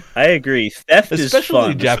 property. I agree. Theft Especially is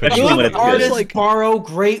fun, Japanese. especially when Good it's good. artists like- borrow,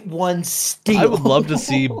 great ones steal. I would love to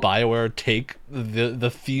see BioWare take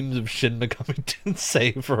the themes of Shin Megami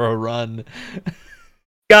Tensei for a run,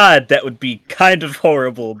 God, that would be kind of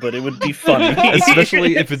horrible, but it would be funny.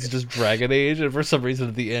 especially if it's just Dragon Age, and for some reason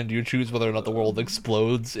at the end you choose whether or not the world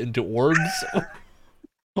explodes into orbs. You're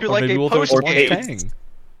Or like maybe a we'll throw post some game. Tang.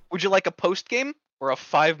 Would you like a post game or a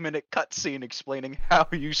 5-minute cutscene explaining how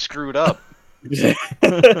you screwed up?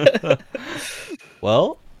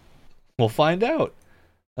 Well, we'll find out.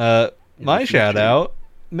 My shout out,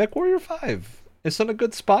 MechWarrior 5. It's in a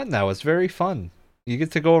good spot now. It's very fun. You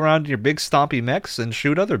get to go around your big stompy mechs and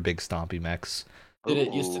shoot other big stompy mechs. Did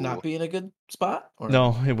it used to Ooh. not be in a good spot? Or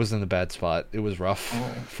No, it was in a bad spot. It was rough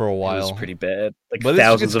Oh. for a It while. was pretty bad. Like But it's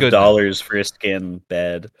thousands good of now. dollars for a skin.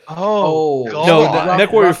 Bad. Oh, Oh, God. No, rough-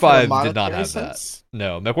 MechWarrior rough from a 5 did not monetary have that. sense?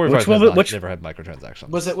 No, MechWarrior Which 5 one- has not, which- never had microtransactions.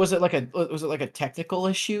 Was it like a technical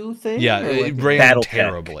issue thing? Yeah, or it like- ran Battletech.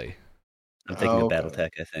 terribly. I'm thinking Oh, of okay. BattleTech,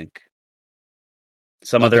 I think.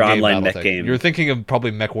 Some Not other the game online mech Battletech. game. You're thinking of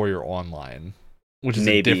probably MechWarrior Online, which is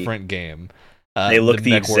Maybe. a different game. They look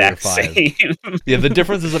the MechWarrior exact same. Yeah, the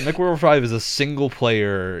difference is that MechWarrior 5 is a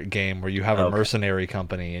single-player game where you have a Okay. mercenary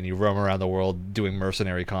company and you roam around the world doing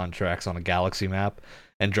mercenary contracts on a galaxy map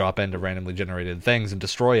and drop into randomly generated things and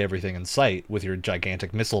destroy everything in sight with your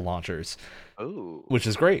gigantic missile launchers, Ooh. which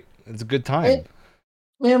is great. It's a good time. Hey,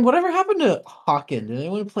 Man, whatever happened to Hawken? Did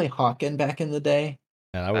anyone play Hawken back in the day?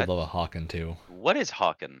 And I would that- love a Hawken too. What is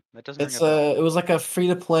Hawken? That doesn't It's ring a bell. it was like a free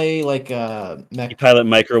to play like mech. You pilot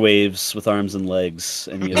microwaves with arms and legs,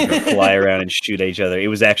 and you just fly around and shoot at each other. It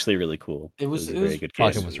was actually really cool. It was- a it very was- good game.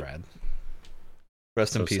 Hawken was rad.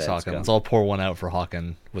 Rest in So peace, sad it's Hawken. gone. Let's all pour one out for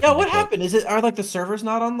Hawken. with Yeah, what Nicklet. happened? Are like the servers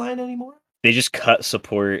not online anymore? They just cut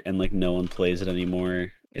support, and like no one plays it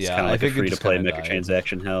anymore. It's Yeah, kind I of like a think it free to just play kinda died.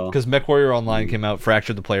 microtransaction hell. Because MechWarrior Online came out,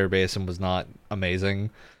 fractured the player base, and was not amazing.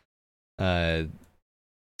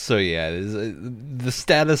 So yeah, the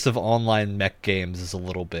status of online mech games is a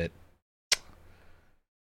little bit,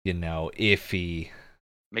 iffy.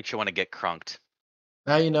 Makes you want to get crunked.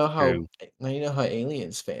 Now you know how True.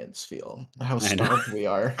 Aliens fans feel. How I know. starved we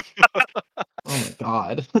are. Oh my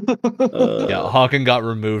god. Yeah, Hawken got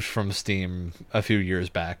removed from Steam a few years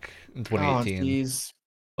back in Oh 2018. jeez.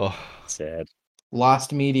 Oh, Sad.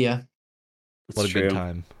 Lost media. what a It's good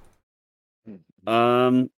true.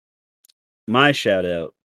 time. My shout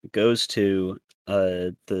out goes to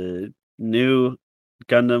the new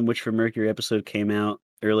Gundam Witch for Mercury episode came out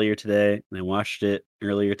earlier today, and I watched it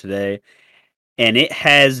earlier today, and it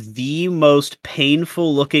has the most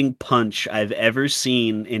painful looking punch I've ever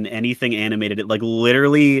seen in anything animated. It like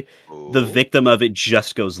literally the Ooh. victim of it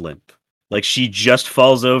just goes limp. Like she just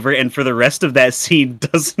falls over, and for the rest of that scene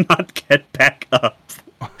does not get back up.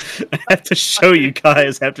 I have to show you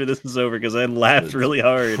guys after this is over because I laughed really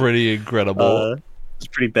hard. Pretty incredible. It's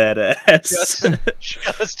pretty badass.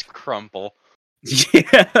 Just crumple.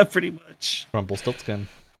 Yeah, pretty much. Rumpelstiltskin.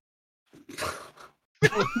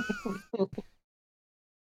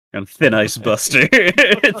 I'm Thin Ice Buster.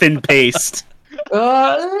 Thin Paste.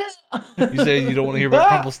 Uh, You say you don't want to hear about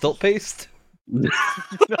Rumpelstiltpaste?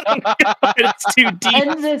 It's too deep.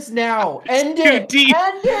 End this now. End Too it. deep.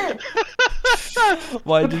 End it.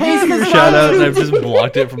 Why The did pace you do is your shout out and not I've just too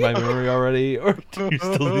blocked it from my memory already, or do you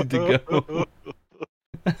still need to go?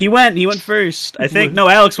 He went first. I think. No,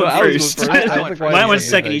 Alex went Alex first. went first. I don't think Mine Ryan Mine went did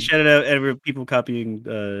second. He anything. shouted out every people copying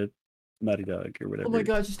Naughty Dog or whatever. Oh my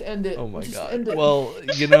god, just end it. Oh my Just god. end it. Well,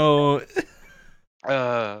 you know,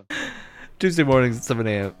 Uh, Tuesday mornings at 7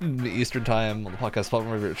 a.m. Eastern Time on the podcast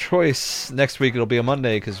platform of your choice. Next week it'll be a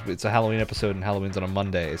Monday because it's a Halloween episode and Halloween's on a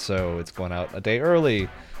Monday, so it's going out a day early.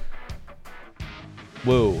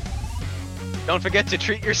 Whoa. don't forget to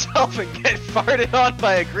treat yourself and get farted on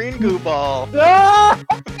by a green goo ball. Ah!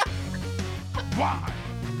 Why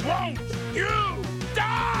won't you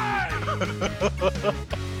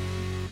die?